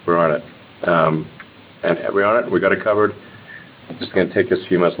on it. We're on it. And we're on it. We got it covered. It's just going to take us a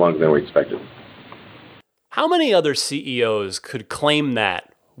few months longer than we expected. How many other CEOs could claim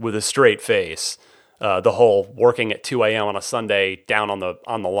that with a straight face? The whole working at 2 a.m. on a Sunday down on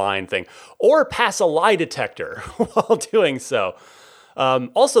the line thing, or pass a lie detector while doing so.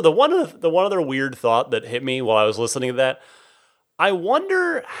 Also, the one other weird thought that hit me while I was listening to that, I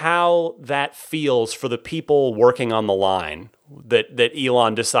wonder how that feels for the people working on the line that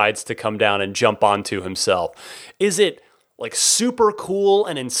Elon decides to come down and jump onto himself. Is it like super cool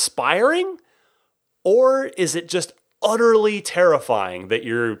and inspiring, or is it just utterly terrifying that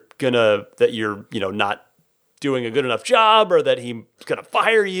you're not doing a good enough job, or that he's gonna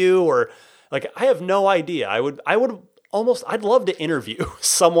fire you, or like, I have no idea. I'd love to interview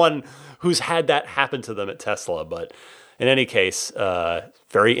someone who's had that happen to them at Tesla. But in any case,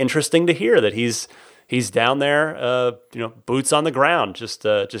 very interesting to hear that he's down there, boots on the ground, just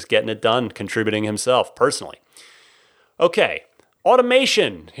getting it done, contributing himself personally. Okay,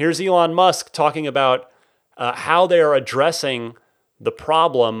 automation. Here's Elon Musk talking about how they are addressing the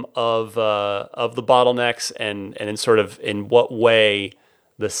problem of the bottlenecks and in sort of in what way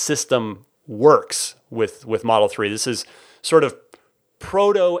the system works with Model 3. This is sort of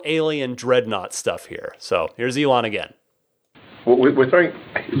proto-alien dreadnought stuff here. So here's Elon again. Well, we're throwing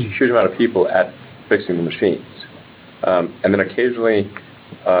a huge amount of people at fixing the machines. And then occasionally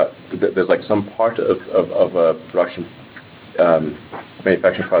there's like some part of a production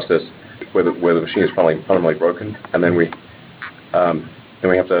manufacturing process where the machine is fundamentally broken, and then we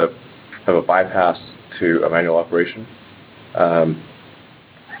have to have a bypass to a manual operation.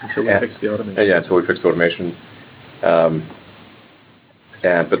 Until we fix the automation. Yeah, until we fix the automation.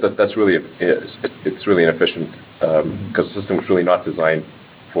 But that's really it's really inefficient because the system was really not designed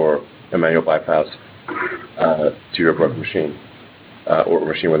for a manual bypass to your broken machine or a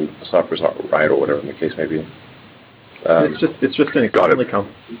machine when the software is not right or whatever the case may be. It's just an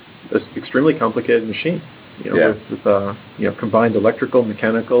extremely complicated machine. With combined electrical,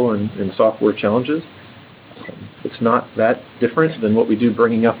 mechanical, and software challenges. It's not that different than what we do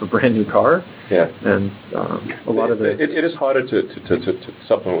bringing up a brand new car. Yeah, and a lot of it is harder to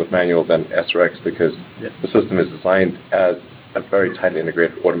supplement with manual than SRX because the system is designed as a very tightly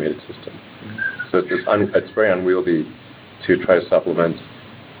integrated automated system. So it's very unwieldy to try to supplement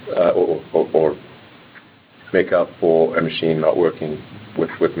or make up for a machine not working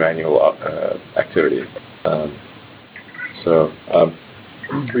with manual activity. So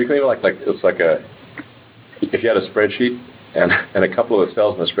we can even like it's like if you had a spreadsheet and a couple of the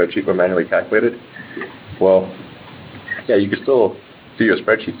cells in the spreadsheet were manually calculated, well, yeah, you could still do your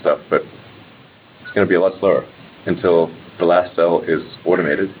spreadsheet stuff, but it's going to be a lot slower until the last cell is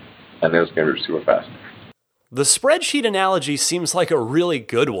automated, and then it's going to be super fast. The spreadsheet analogy seems like a really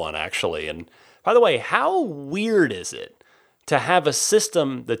good one, actually. And by the way, how weird is it to have a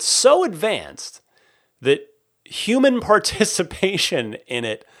system that's so advanced that human participation in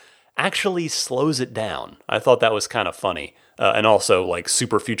it actually slows it down? I thought that was kind of funny and also like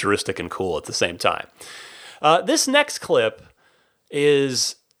super futuristic and cool at the same time. This next clip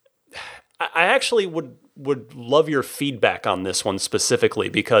is, I actually would love your feedback on this one specifically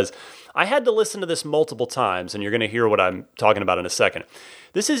because I had to listen to this multiple times, and you're going to hear what I'm talking about in a second.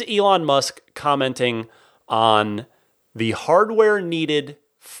 This is Elon Musk commenting on the hardware needed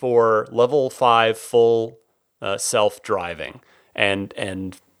for level 5 full self-driving, and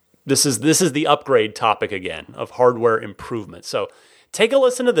this is the upgrade topic again of hardware improvement. So take a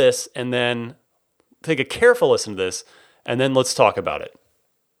listen to this, and then take a careful listen to this, and then let's talk about it.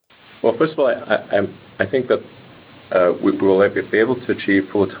 Well, first of all, I think that we will be able to achieve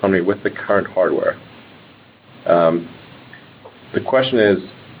full autonomy with the current hardware. The question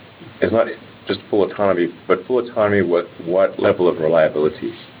is not just full autonomy, but full autonomy with what level of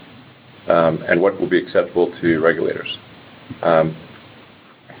reliability and what will be acceptable to regulators.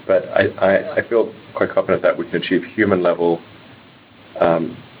 But I feel quite confident that we can achieve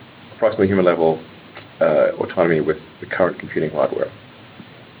approximately human level autonomy with the current computing hardware.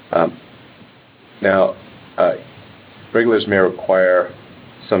 Now, regulators may require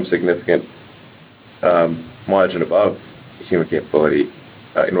some significant margin above human capability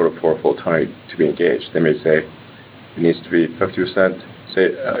in order for full autonomy to be engaged. They may say it needs to be 50%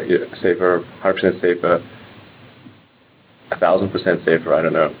 safer, 100% safer, 1,000% safer. I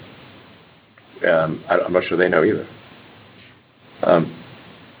don't know. I'm not sure they know either.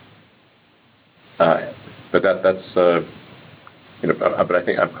 But that's but I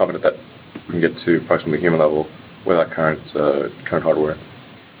think I'm confident that we can get to approximately human level with our current hardware.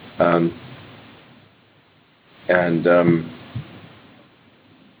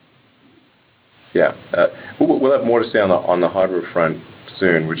 We'll have more to say on the hardware front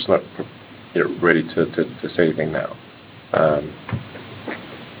soon. We're just not ready to say anything now.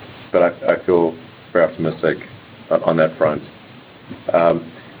 But I feel very optimistic on that front.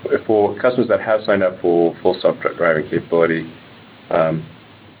 For customers that have signed up for full self-driving capability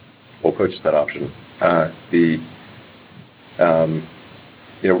or purchase that option, if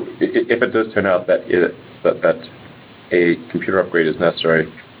it does turn out that a computer upgrade is necessary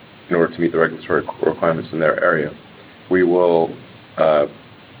in order to meet the regulatory requirements in their area, we will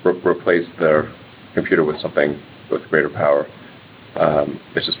replace their computer with something with greater power.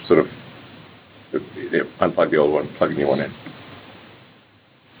 It's just sort of unplug the old one, plug the new one in.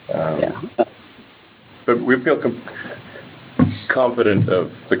 But we feel confident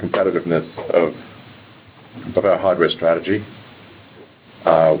of the competitiveness of our hardware strategy.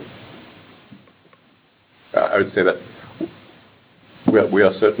 I would say that we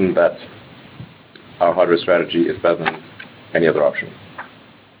are certain that our hardware strategy is better than any other option.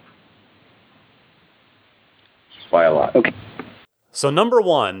 By a lot. Okay. So number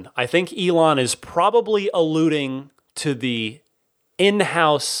one, I think Elon is probably alluding to the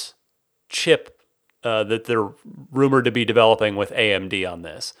in-house chip that they're rumored to be developing with AMD on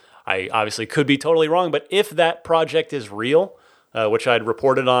this. I obviously could be totally wrong, but if that project is real, which I'd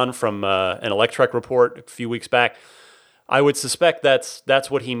reported on from an Electrek report a few weeks back, I would suspect that's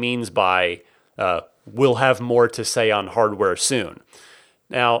what he means by we'll have more to say on hardware soon.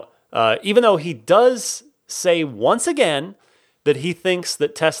 Now, even though he does say once again that he thinks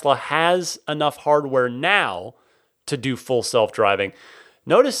that Tesla has enough hardware now to do full self-driving,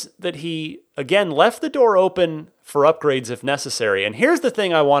 notice that he, again, left the door open for upgrades if necessary. And here's the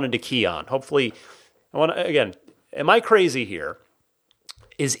thing I wanted to key on. Hopefully, am I crazy here?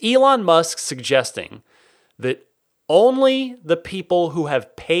 Is Elon Musk suggesting that only the people who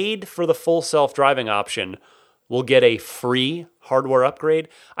have paid for the full self-driving option will get a free hardware upgrade?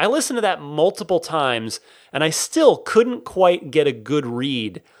 I listened to that multiple times, and I still couldn't quite get a good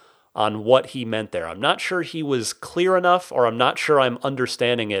read on what he meant there. I'm not sure he was clear enough, or I'm not sure I'm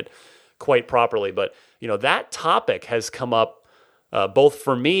understanding it quite properly. But, that topic has come up both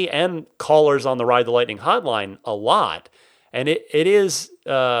for me and callers on the Ride the Lightning hotline a lot. And it is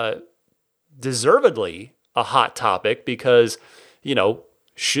deservedly a hot topic because,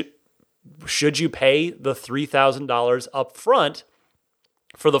 should you pay the $3,000 up front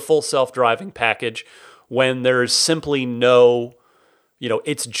for the full self-driving package when there's simply no,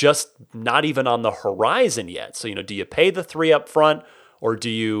 it's just not even on the horizon yet? So, do you pay the $3,000 up front, or do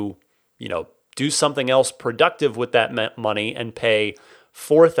you, do something else productive with that money and pay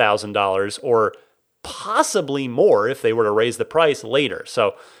 $4,000 or possibly more if they were to raise the price later?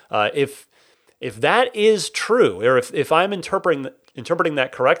 So if that is true, or if I'm interpreting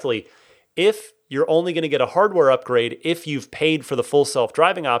that correctly, if you're only going to get a hardware upgrade if you've paid for the full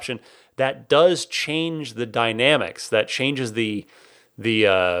self-driving option, that does change the dynamics. That changes the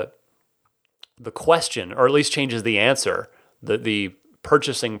question, or at least changes the answer, the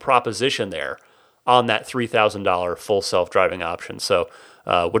purchasing proposition there on that $3,000 full self-driving option. So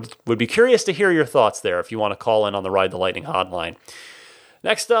would be curious to hear your thoughts there if you want to call in on the Ride the Lightning hotline.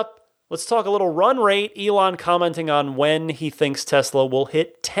 Next up, let's talk a little run rate. Elon commenting on when he thinks Tesla will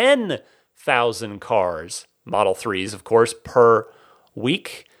hit 10,000 cars, Model 3s, of course, per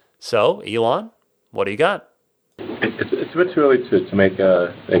week. So, Elon, what do you got? It's a bit too early to make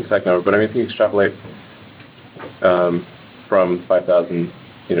an exact number, but I mean, if you extrapolate from 5,000,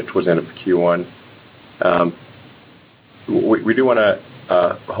 towards the end of Q1, we do want to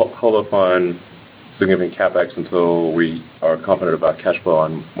hold up on significant capex until we are confident about cash flow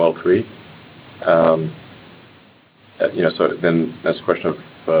on Model 3. So then that's a question of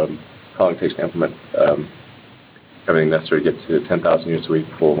how long it takes to implement everything necessary to get to 10,000 units a week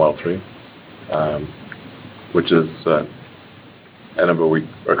for Model 3, which is a number we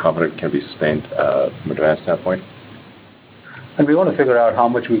are confident can be sustained from a demand standpoint. And we want to figure out how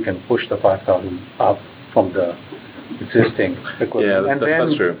much we can push the 5,000 up from the existing equipment. Yeah,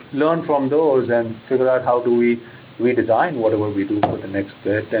 that's true. Learn from those and figure out how do we redesign whatever we do for the next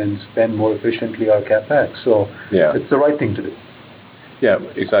bit and spend more efficiently our capex. So it's the right thing to do. Yeah,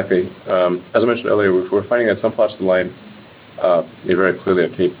 exactly. As I mentioned earlier, we're finding that some parts of the line very clearly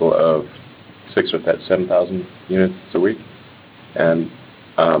are capable of 6,000 or 7,000 units a week, and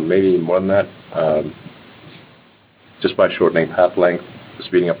maybe more than that, just by shortening path length,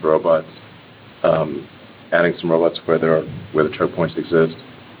 speeding up the robots, adding some robots where the choke points exist,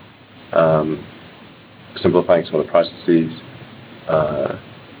 simplifying some of the processes,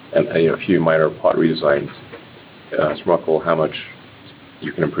 and a few minor part redesigns. It's remarkable how much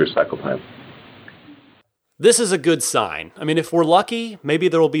you can improve cycle time. This is a good sign. I mean, if we're lucky, maybe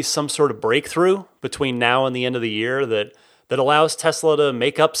there will be some sort of breakthrough between now and the end of the year that allows Tesla to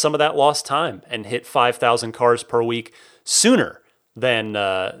make up some of that lost time and hit 5,000 cars per week sooner than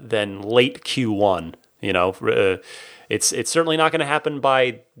late Q1. It's certainly not going to happen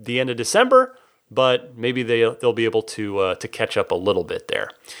by the end of December, but maybe they'll be able to catch up a little bit there.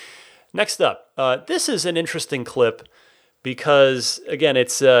 Next up, this is an interesting clip because again,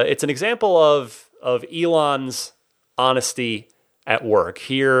 it's an example of Elon's honesty at work.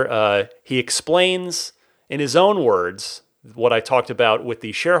 Here, he explains in his own words what I talked about with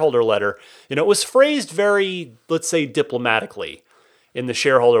the shareholder letter. It was phrased very, let's say, diplomatically in the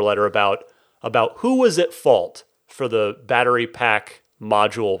shareholder letter about who was at fault for the battery pack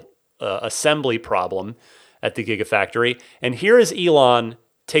module assembly problem at the Gigafactory. And here is Elon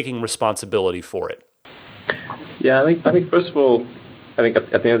taking responsibility for it. Yeah, I think first of all, I think at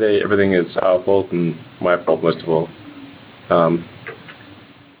the end of the day, everything is our fault and my fault most of all.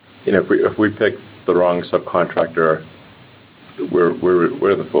 If we pick the wrong subcontractor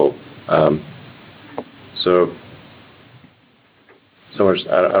we're the full. So much.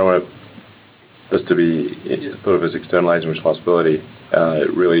 I don't want this to be sort of as externalizing responsibility.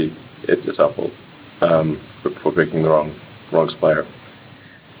 It's our fault for picking the wrong supplier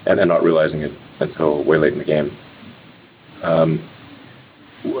and not realizing it until way late in the game.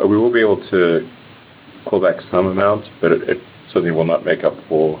 We will be able to pull back some amount, but it certainly will not make up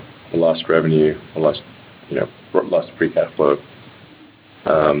for the lost revenue, or lost free cash flow.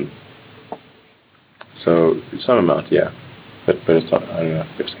 So some amount, yeah, but it's not. I don't know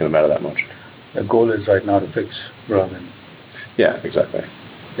if it's going to matter that much. The goal is right now to fix rather. Yeah, exactly.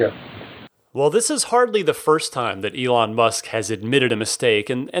 Yeah. Well, this is hardly the first time that Elon Musk has admitted a mistake,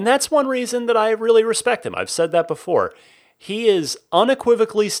 and that's one reason that I really respect him. I've said that before. He is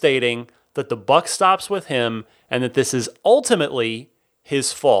unequivocally stating that the buck stops with him and that this is ultimately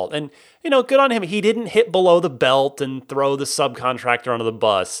his fault. And, good on him. He didn't hit below the belt and throw the subcontractor under the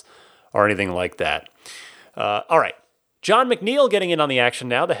bus or anything like that. All right. John McNeil getting in on the action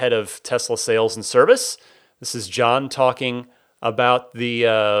now, the head of Tesla sales and service. This is John talking about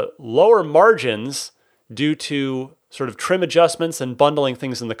the lower margins due to sort of trim adjustments and bundling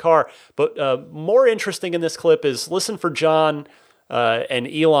things in the car. But more interesting in this clip is listen for John and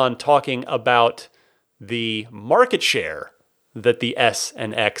Elon talking about the market share that the S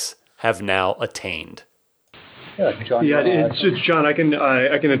and X have now attained. John, it's John. I can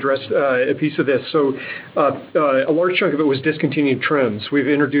address a piece of this. So, a large chunk of it was discontinued trims. We've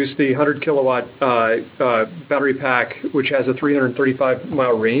introduced the 100 kilowatt battery pack, which has a 335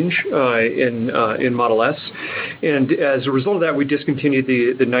 mile range in Model S, and as a result of that, we discontinued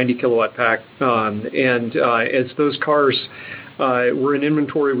the 90 kilowatt pack. And as those cars were in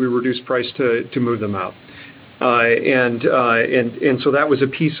inventory, we reduced price to move them out. And so that was a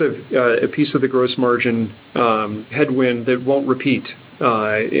piece of the gross margin headwind that won't repeat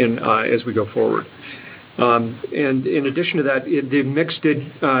as we go forward. And in addition to that, the mix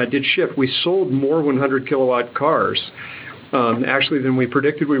did shift. We sold more 100 kilowatt cars actually than we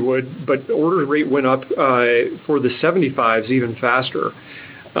predicted we would, but the order rate went up for the 75s even faster.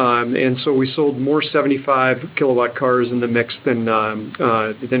 And so we sold more 75 kilowatt cars in the mix than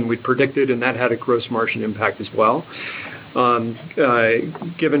we predicted, and that had a gross margin impact as well.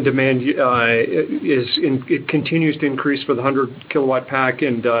 Given demand it continues to increase for the 100 kilowatt pack,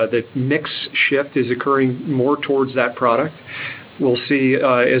 and the mix shift is occurring more towards that product, we'll see,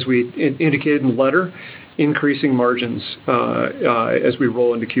 as we indicated in the letter, increasing margins as we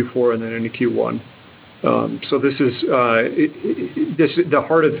roll into Q4 and then into Q1. So this is the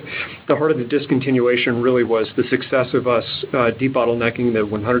heart of the discontinuation really was the success of us debottlenecking the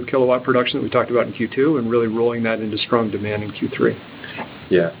 100 kilowatt production that we talked about in Q2 and really rolling that into strong demand in Q3.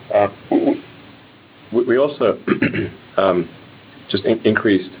 Yeah, we also just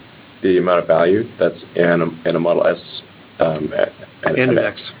increased the amount of value that's in a Model S and an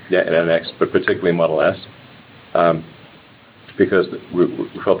X. Yeah, and an X, but particularly Model S, because we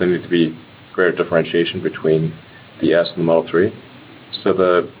felt there needed to be greater differentiation between the S and the Model 3. So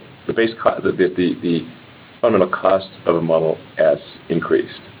the base the fundamental cost of a Model S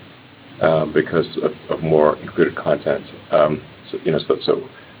increased because of more included content. So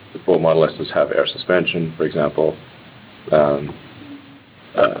the full Model S's have air suspension, for example.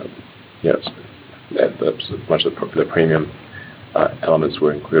 Much of the premium elements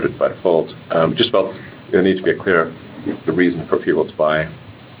were included by default. Just felt there needs to be a clear the reason for people to buy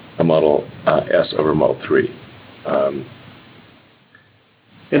a Model S over Model 3.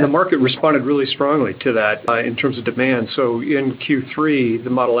 And the market responded really strongly to that in terms of demand. So in Q3, the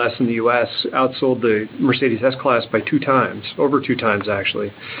Model S in the U.S. outsold the Mercedes S-Class by over two times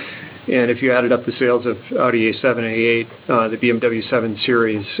actually. And if you added up the sales of Audi A7, A8, the BMW 7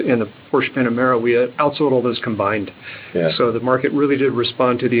 Series, and the Porsche Panamera, we outsold all those combined. Yeah. So the market really did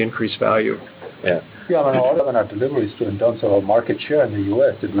respond to the increased value. Yeah. Yeah, all of our deliveries too, in terms of our market share in the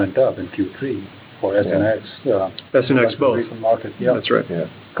U.S., it went up in Q3 for S and X. S and X both. Market. Yeah, that's right. Yeah.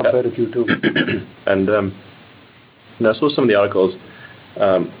 Compared to Q2. And I saw some of the articles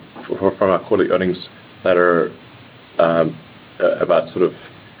from our quarterly earnings letter about sort of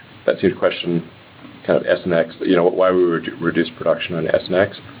that seemed to question kind of S and X. Why we would reduce production on S and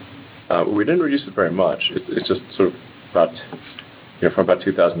X. We didn't reduce it very much. It's just sort of about from about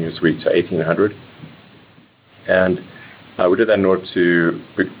 2,000 units a week to 1,800, and we did that in order to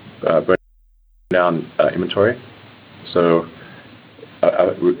burn down inventory. So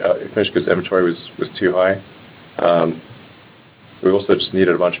finished goods inventory was too high. We also just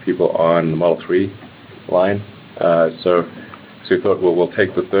needed a bunch of people on the Model 3 line. So we thought, we'll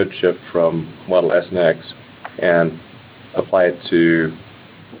take the third shift from Model S and X and apply it to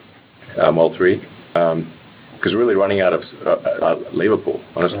Model 3, because we're really running out of labor pool.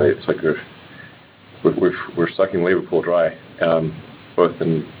 Honestly, it's like we're sucking labor pool dry, both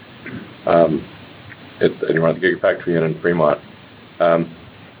in around the Gigafactory and in Fremont,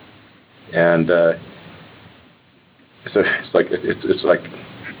 and so it's like there's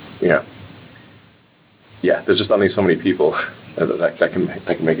just only so many people that can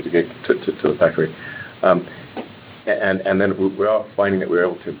make it to the factory, and then we are finding that we're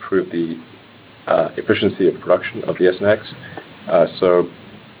able to improve the efficiency of production of the S and X.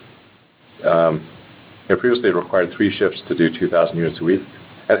 Previously it required 3 shifts to do 2,000 units a week,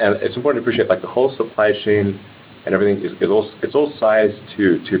 and it's important to appreciate like the whole supply chain and everything is all sized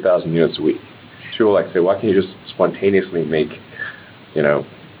to 2,000 units a week. People like say, why can't you just spontaneously make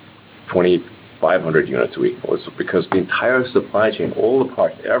 2,500 units a week? Well, it's because the entire supply chain, all the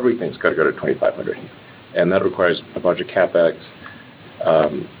parts, everything's got to go to 2,500, and that requires a bunch of capex.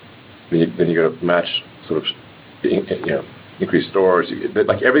 Then you got to match sort of increase stores.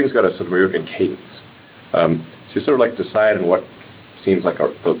 Like everything's got to sort of move in cadence. So you sort of like decide on what seems like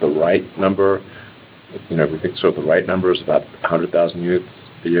the right number. We think sort of the right number is about 100,000 units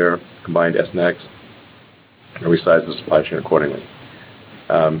a year combined S and X, and we size the supply chain accordingly.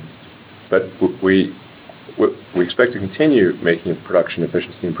 But we expect to continue making production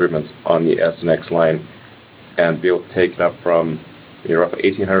efficiency improvements on the S and X line, and be able to take it up from roughly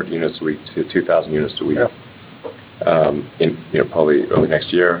 1,800 units a week to 2,000 units a week in probably early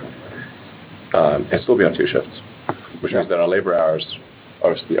next year, and still be on 2 shifts, which means that our labor hours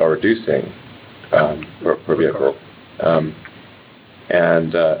obviously are reducing per vehicle,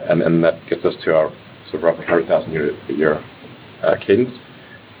 and that gets us to our sort of roughly 100,000 unit a year cadence,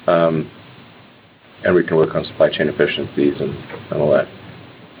 and we can work on supply chain efficiencies and all that.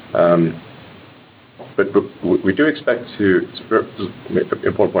 But we do expect to, it's an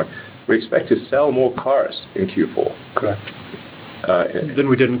important point, we expect to sell more cars in Q4. Correct. Than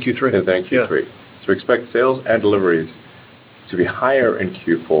we did in Q3. Than in Q3. Yeah. So we expect sales and deliveries to be higher in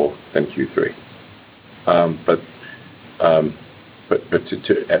Q4 than Q3. But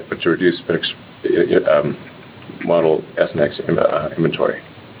to reduce Model S and X inventory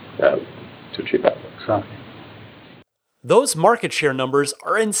to achieve that. Exactly. Those market share numbers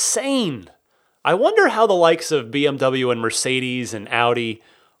are insane. I wonder how the likes of BMW and Mercedes and Audi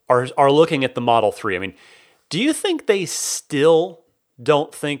are looking at the Model 3. I mean, do you think they still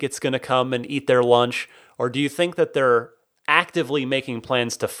don't think it's going to come and eat their lunch? Or do you think that they're actively making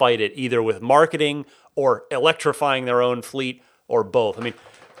plans to fight it, either with marketing or electrifying their own fleet, or both? I mean,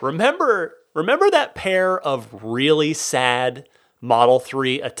 remember that pair of really sad Model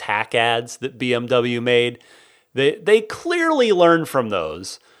 3 attack ads that BMW made? They clearly learned from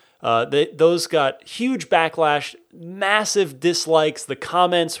those. Those got huge backlash, massive dislikes. The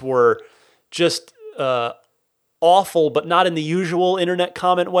comments were just awful, but not in the usual internet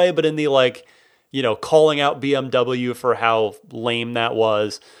comment way, but in the calling out BMW for how lame that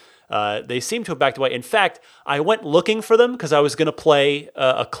was. They seem to have backed away. In fact, I went looking for them because I was going to play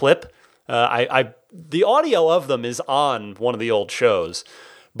a clip. The audio of them is on one of the old shows,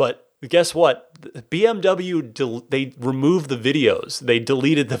 but guess what? BMW, they removed the videos. They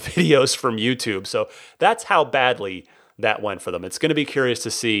deleted the videos from YouTube. So that's how badly that went for them. It's going to be curious to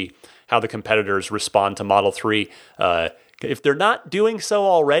see how the competitors respond to Model 3. If they're not doing so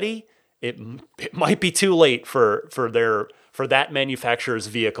already, it might be too late for that manufacturer's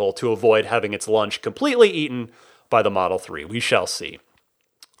vehicle to avoid having its lunch completely eaten by the Model 3. We shall see.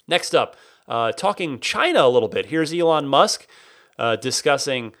 Next up, talking China a little bit. Here's Elon Musk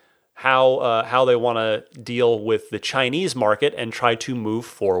discussing how they want to deal with the Chinese market and try to move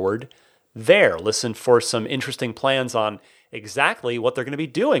forward there. Listen for some interesting plans on exactly what they're going to be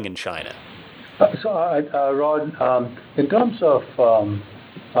doing in China. Rod, in terms of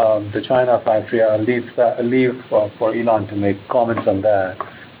the China factory, I'll leave for Elon to make comments on that.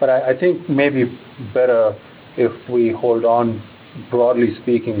 But I think maybe better if we hold on, broadly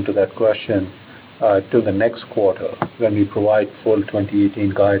speaking, to that question to the next quarter when we provide full 2018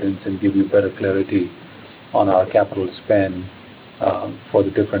 guidance and give you better clarity on our capital spend for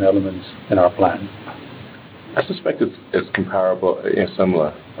the different elements in our plan. I suspect it's comparable,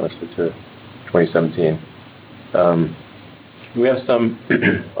 similar, honestly, to 2017. We have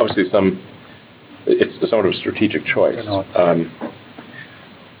it's somewhat of a strategic choice.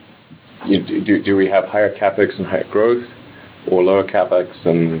 Do we have higher capex and higher growth, or lower capex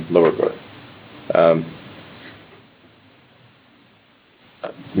and lower growth?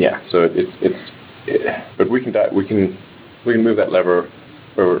 So but we can move that lever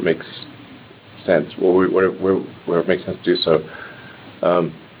wherever it makes sense, where it makes sense to do so.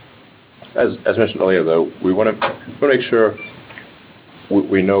 As mentioned earlier, though, we want to make sure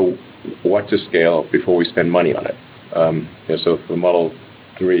we know what to scale before we spend money on it. So for Model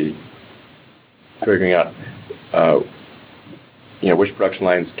 3, figuring out which production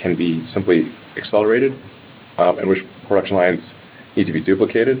lines can be simply accelerated and which production lines need to be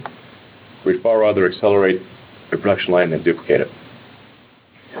duplicated. We'd far rather accelerate a production line than duplicate it.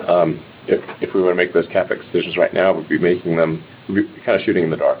 If we were to make those CapEx decisions right now, we'd be kind of shooting in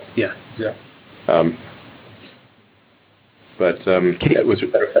the dark. Yeah. But with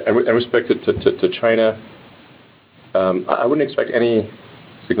respect to China, I wouldn't expect any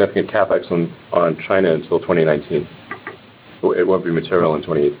significant CapEx on China until 2019. It won't be material in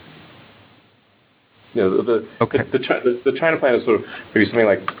 2018. The China plan is sort of maybe something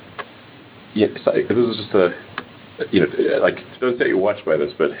like, this is just don't set your watch by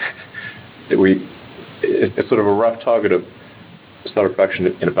this, but it's sort of a rough target of start of production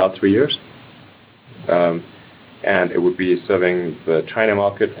in about 3 years. And it would be serving the China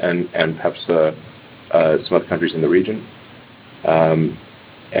market and perhaps some other countries in the region. That's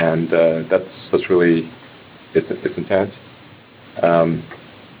really its intent.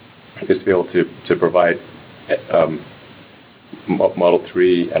 Is to be able to provide Model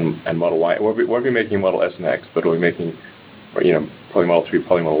 3 and Model Y. We won't be making Model S and X, but we'll be making probably Model 3,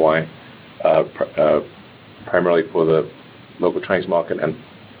 probably Model Y, primarily for the local Chinese market. And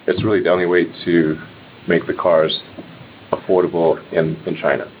it's really the only way to make the cars affordable in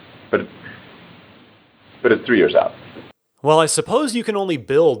China. But it's 3 years out. Well, I suppose you can only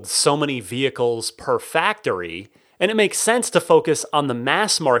build so many vehicles per factory, and it makes sense to focus on the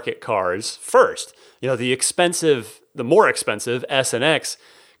mass market cars first. The more expensive S and X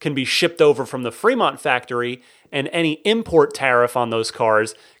can be shipped over from the Fremont factory, and any import tariff on those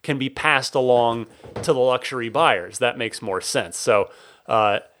cars can be passed along to the luxury buyers. That makes more sense. So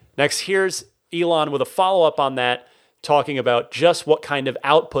next, here's Elon with a follow-up on that, talking about just what kind of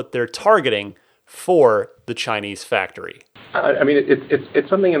output they're targeting for the Chinese factory. I mean, it's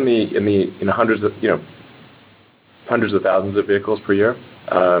something in the hundreds of thousands of vehicles per year.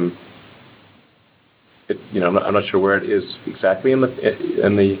 I'm not sure where it is exactly but it's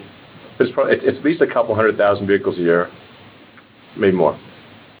at least a couple 100,000 vehicles a year, maybe more.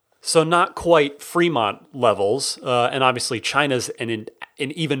 So not quite Fremont levels, and obviously China's an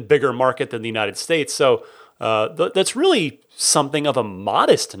even bigger market than the United States. So that's really something of a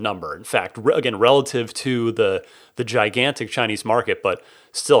modest number. In fact, again, relative to the gigantic Chinese market, but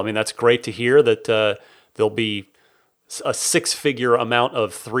still, I mean, that's great to hear that there'll be a six-figure amount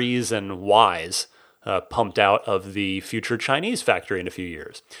of 3s and Ys pumped out of the future Chinese factory in a few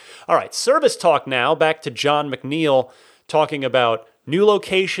years. All right, service talk now. Back to John McNeil talking about new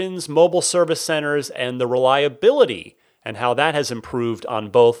locations, mobile service centers, and the reliability and how that has improved on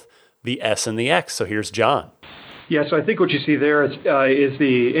both the S and the X. So here's John. Yeah, so I think what you see there is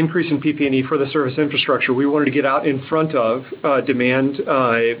the increase in PP&E for the service infrastructure. We wanted to get out in front of demand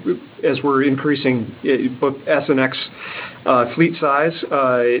as we're increasing both S and X fleet size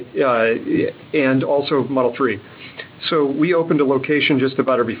and also Model 3. So we opened a location just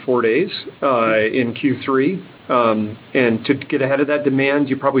about every 4 days in Q3. And to get ahead of that demand,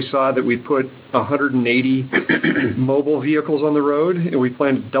 you probably saw that we put 180 mobile vehicles on the road, and we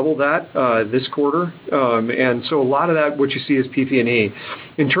plan to double that this quarter. And so a lot of that, what you see is PP&E.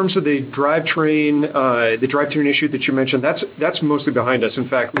 In terms of the drivetrain issue that you mentioned, that's mostly behind us. In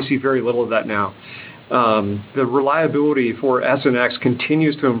fact, we see very little of that now. The reliability for S and X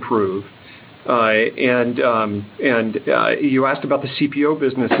continues to improve. And you asked about the CPO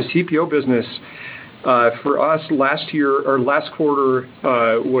business. The CPO business for us last quarter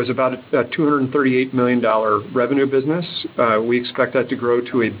was about a $238 million revenue business. We expect that to grow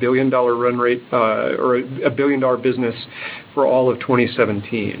to $1 billion run rate or a $1 billion business for all of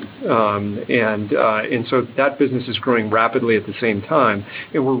 2017. And so that business is growing rapidly at the same time.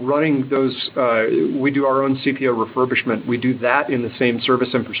 And we're running those, we do our own CPO refurbishment. We do that in the same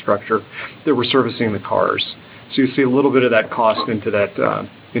service infrastructure that we're servicing the cars. So you see a little bit of that cost into that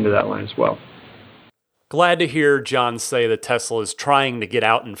line as well. Glad to hear John say that Tesla is trying to get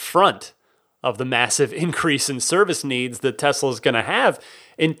out in front of the massive increase in service needs that Tesla is going to have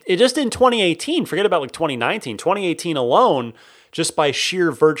just in 2018. Forget about 2019. 2018 alone, just by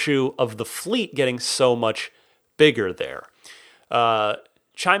sheer virtue of the fleet getting so much bigger there.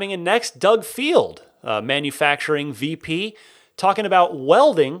 Chiming in next, Doug Field, manufacturing VP, talking about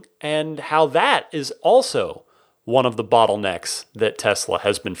welding and how that is also one of the bottlenecks that Tesla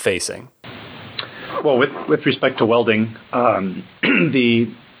has been facing. Well, with respect to welding,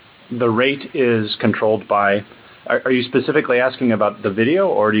 the the rate is controlled by. Are you specifically asking about the video,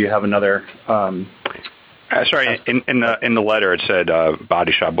 or do you have another? Sorry, in the letter it said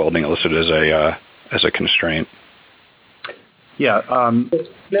body shop welding listed as a constraint. Yeah,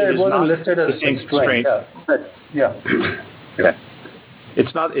 it wasn't listed as a constraint. Yeah. Okay.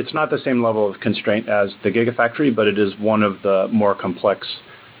 It's not the same level of constraint as the Gigafactory, but it is one of the more complex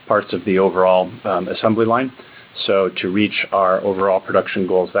parts of the overall assembly line. So to reach our overall production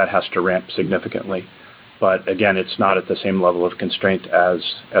goals, that has to ramp significantly. But again, it's not at the same level of constraint as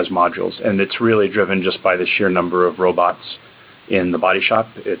modules. And it's really driven just by the sheer number of robots in the body shop.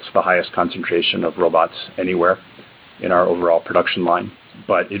 It's the highest concentration of robots anywhere in our overall production line.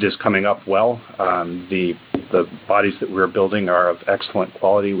 But it is coming up well. The bodies that we're building are of excellent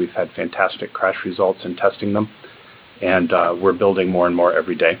quality. We've had fantastic crash results in testing them. And we're building more and more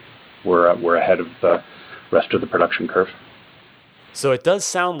every day. We're ahead of the rest of the production curve. So it does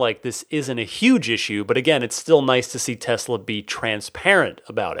sound like this isn't a huge issue, but again, it's still nice to see Tesla be transparent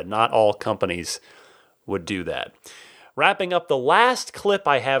about it. Not all companies would do that. Wrapping up the last clip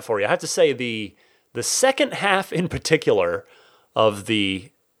I have for you, I have to say the second half in particular of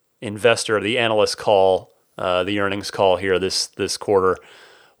the analyst call, the earnings call here this quarter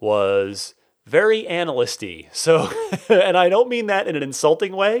was very analyst-y. So, and I don't mean that in an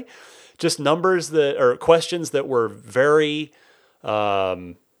insulting way, just questions that were very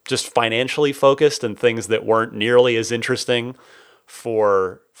just financially focused and things that weren't nearly as interesting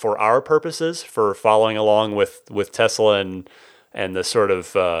for our purposes, for following along with Tesla and the sort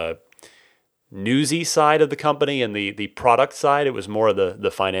of newsy side of the company and the product side. It was more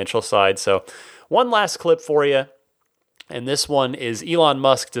the financial side. So one last clip for you. And this one is Elon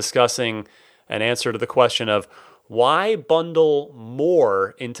Musk discussing an answer to the question of why bundle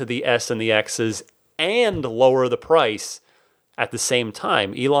more into the S and the X's and lower the price at the same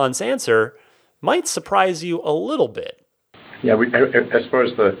time. Elon's answer might surprise you a little bit. Yeah, as far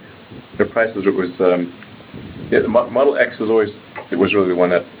as the prices, it was the Model X was really the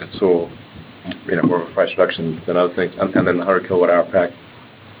one that saw more of a price reduction than other things, and then the 100 kilowatt hour pack,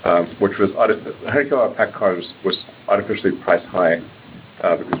 which was 100 kilowatt pack car was artificially priced high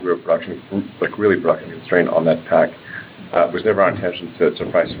because we were really production constrained on that pack. It was never our intention to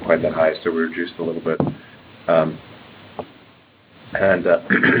price it quite that high, so we reduced a little bit. And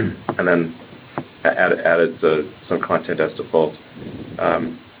then added some content as default.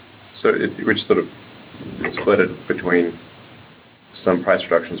 So we just sort of split it between some price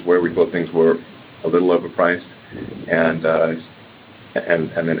reductions where we thought things were a little overpriced, and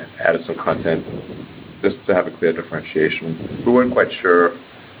then added some content just to have a clear differentiation. We weren't quite sure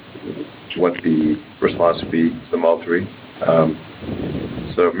what the response would be to the Model 3,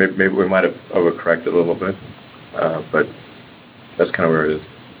 so maybe we might have overcorrected a little bit, but that's kind of where it is.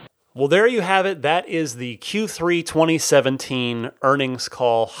 Well, there you have it. That is the Q3 2017 earnings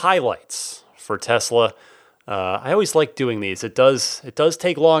call highlights for Tesla. I always like doing these. It does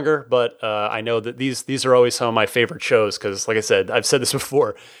take longer, but I know that these are always some of my favorite shows because, like I said, I've said this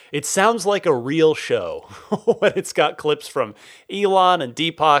before, it sounds like a real show when it's got clips from Elon and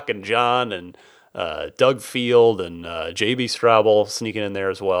Deepak and John and Doug Field and JB Straubel sneaking in there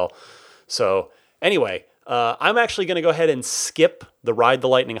as well. So anyway, I'm actually going to go ahead and skip the Ride the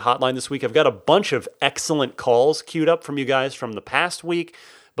Lightning hotline this week. I've got a bunch of excellent calls queued up from you guys from the past week,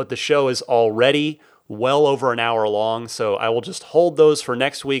 but the show is already well over an hour long, so I will just hold those for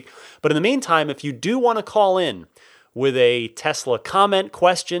next week. But in the meantime, if you do want to call in with a Tesla comment,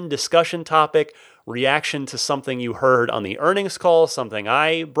 question, discussion topic, reaction to something you heard on the earnings call, something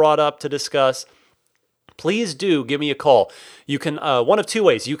I brought up to discuss, please do give me a call. You can, one of two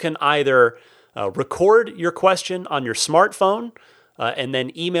ways. You can either record your question on your smartphone and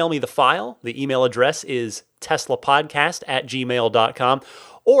then email me the file. The email address is teslapodcast@gmail.com.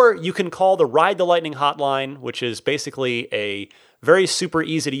 Or you can call the Ride the Lightning hotline, which is basically a very super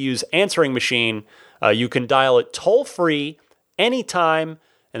easy to use answering machine. You can dial it toll free anytime,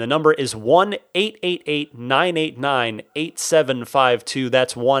 and the number is 1-888-989-8752.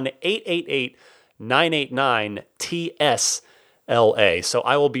 That's 1-888-989-TSLA. So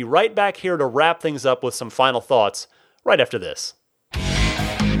I will be right back here to wrap things up with some final thoughts right after this.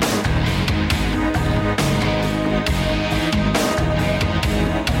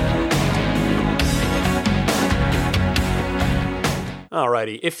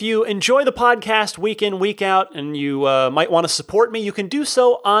 Alrighty, if you enjoy the podcast week in, week out, and you might want to support me, you can do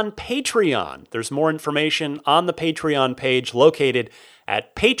so on Patreon. There's more information on the Patreon page located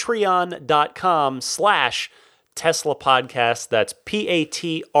at patreon.com/Tesla Podcast. That's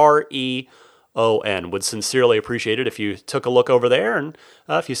PATREON. Would sincerely appreciate it if you took a look over there, and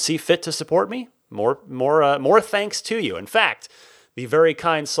if you see fit to support me, more thanks to you. In fact, the very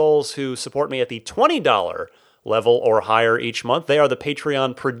kind souls who support me at the $20 level or higher each month, they are the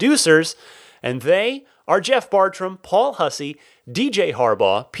Patreon producers, and they are Jeff Bartram, Paul Hussey, DJ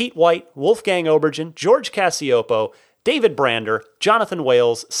Harbaugh, Pete White, Wolfgang Obergen, George Cassiopo, David Brander, Jonathan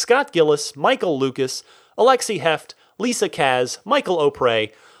Wales, Scott Gillis, Michael Lucas, Alexi Heft, Lisa Kaz, Michael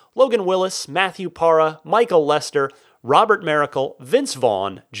O'Prey, Logan Willis, Matthew Parra, Michael Lester, Robert Miracle, Vince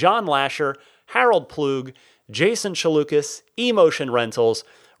Vaughn, John Lasher, Harold Plug, Jason Chalukas, Emotion Rentals,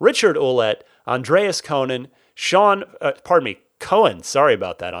 Richard Ouellette, Andreas Cohen, Cohen, sorry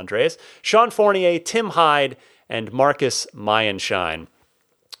about that, Andreas, Sean Fournier, Tim Hyde, and Marcus Mayenshine.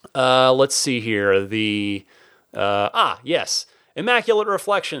 Let's see here. Yes. Immaculate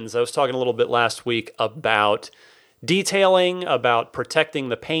Reflections. I was talking a little bit last week about detailing, about protecting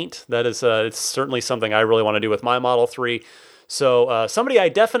the paint. That is it's certainly something I really want to do with my Model 3. So somebody I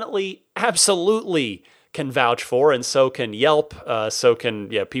definitely, absolutely can vouch for, and so can Yelp, so can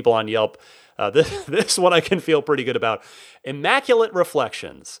people on Yelp. This one I can feel pretty good about. Immaculate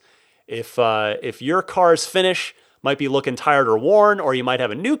Reflections. If your car's finish might be looking tired or worn, or you might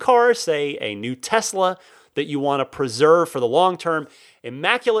have a new car, say a new Tesla, that you want to preserve for the long term,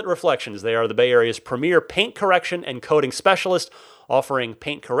 Immaculate Reflections. They are the Bay Area's premier paint correction and coating specialist, offering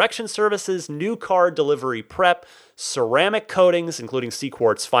paint correction services, new car delivery prep, ceramic coatings, including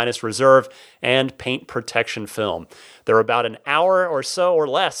Seaquart's finest reserve, and paint protection film. They're about an hour or so or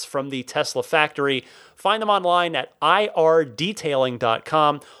less from the Tesla factory. Find them online at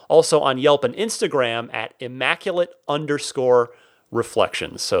irdetailing.com. Also on Yelp and Instagram at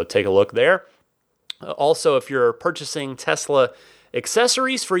immaculate_reflections. So take a look there. Also, if you're purchasing Tesla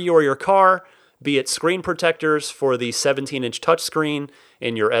accessories for you or your car, be it screen protectors for the 17-inch touchscreen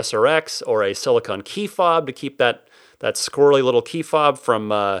in your SRX, or a silicone key fob to keep that squirrely little key fob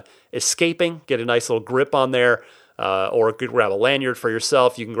from escaping, get a nice little grip on there, or grab a lanyard for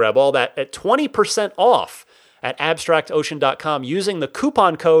yourself. You can grab all that at 20% off at abstractocean.com using the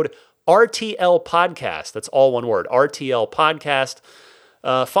coupon code RTL Podcast. That's all one word, RTL Podcast.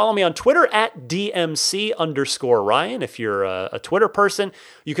 Follow me on Twitter at DMC_Ryan. If you're a Twitter person,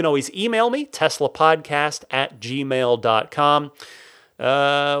 you can always email me, teslapodcast@gmail.com.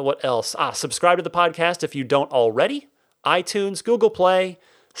 What else? Subscribe to the podcast if you don't already. iTunes, Google Play,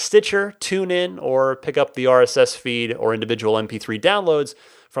 Stitcher, TuneIn, or pick up the RSS feed or individual MP3 downloads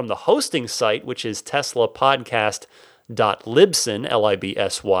from the hosting site, which is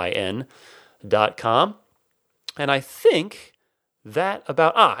teslapodcast.libsyn.com. And I think that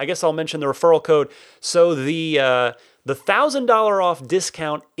about, I guess I'll mention the referral code. So the $1,000 off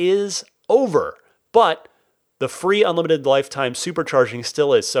discount is over, but the free unlimited lifetime supercharging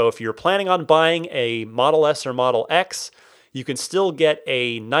still is. So if you're planning on buying a Model S or Model X, you can still get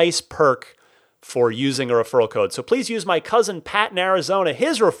a nice perk for using a referral code. So please use my cousin Pat in Arizona,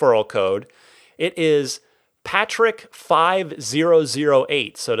 his referral code. It is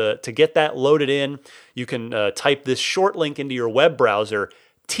Patrick5008. So to get that loaded in, you can type this short link into your web browser,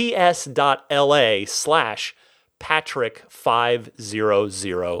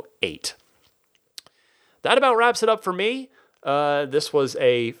 ts.la/Patrick5008. That about wraps it up for me. This was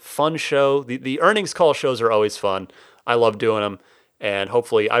a fun show. The earnings call shows are always fun. I love doing them, and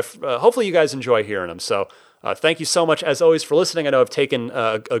hopefully you guys enjoy hearing them. So thank you so much, as always, for listening. I know I've taken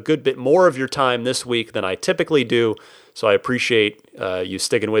a good bit more of your time this week than I typically do, so I appreciate you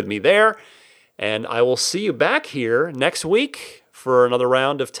sticking with me there. And I will see you back here next week for another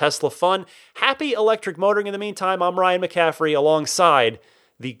round of Tesla fun. Happy electric motoring in the meantime. I'm Ryan McCaffrey alongside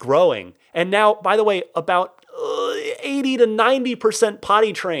the growing, and now, by the way, about 80 to 90%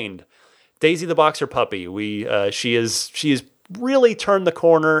 potty trained Daisy the Boxer puppy. She is really turned the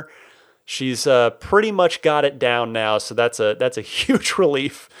corner. She's pretty much got it down now, so that's a huge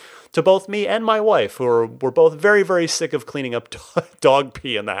relief to both me and my wife, we're both very, very sick of cleaning up dog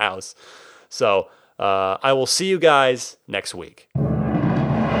pee in the house. So I will see you guys next week.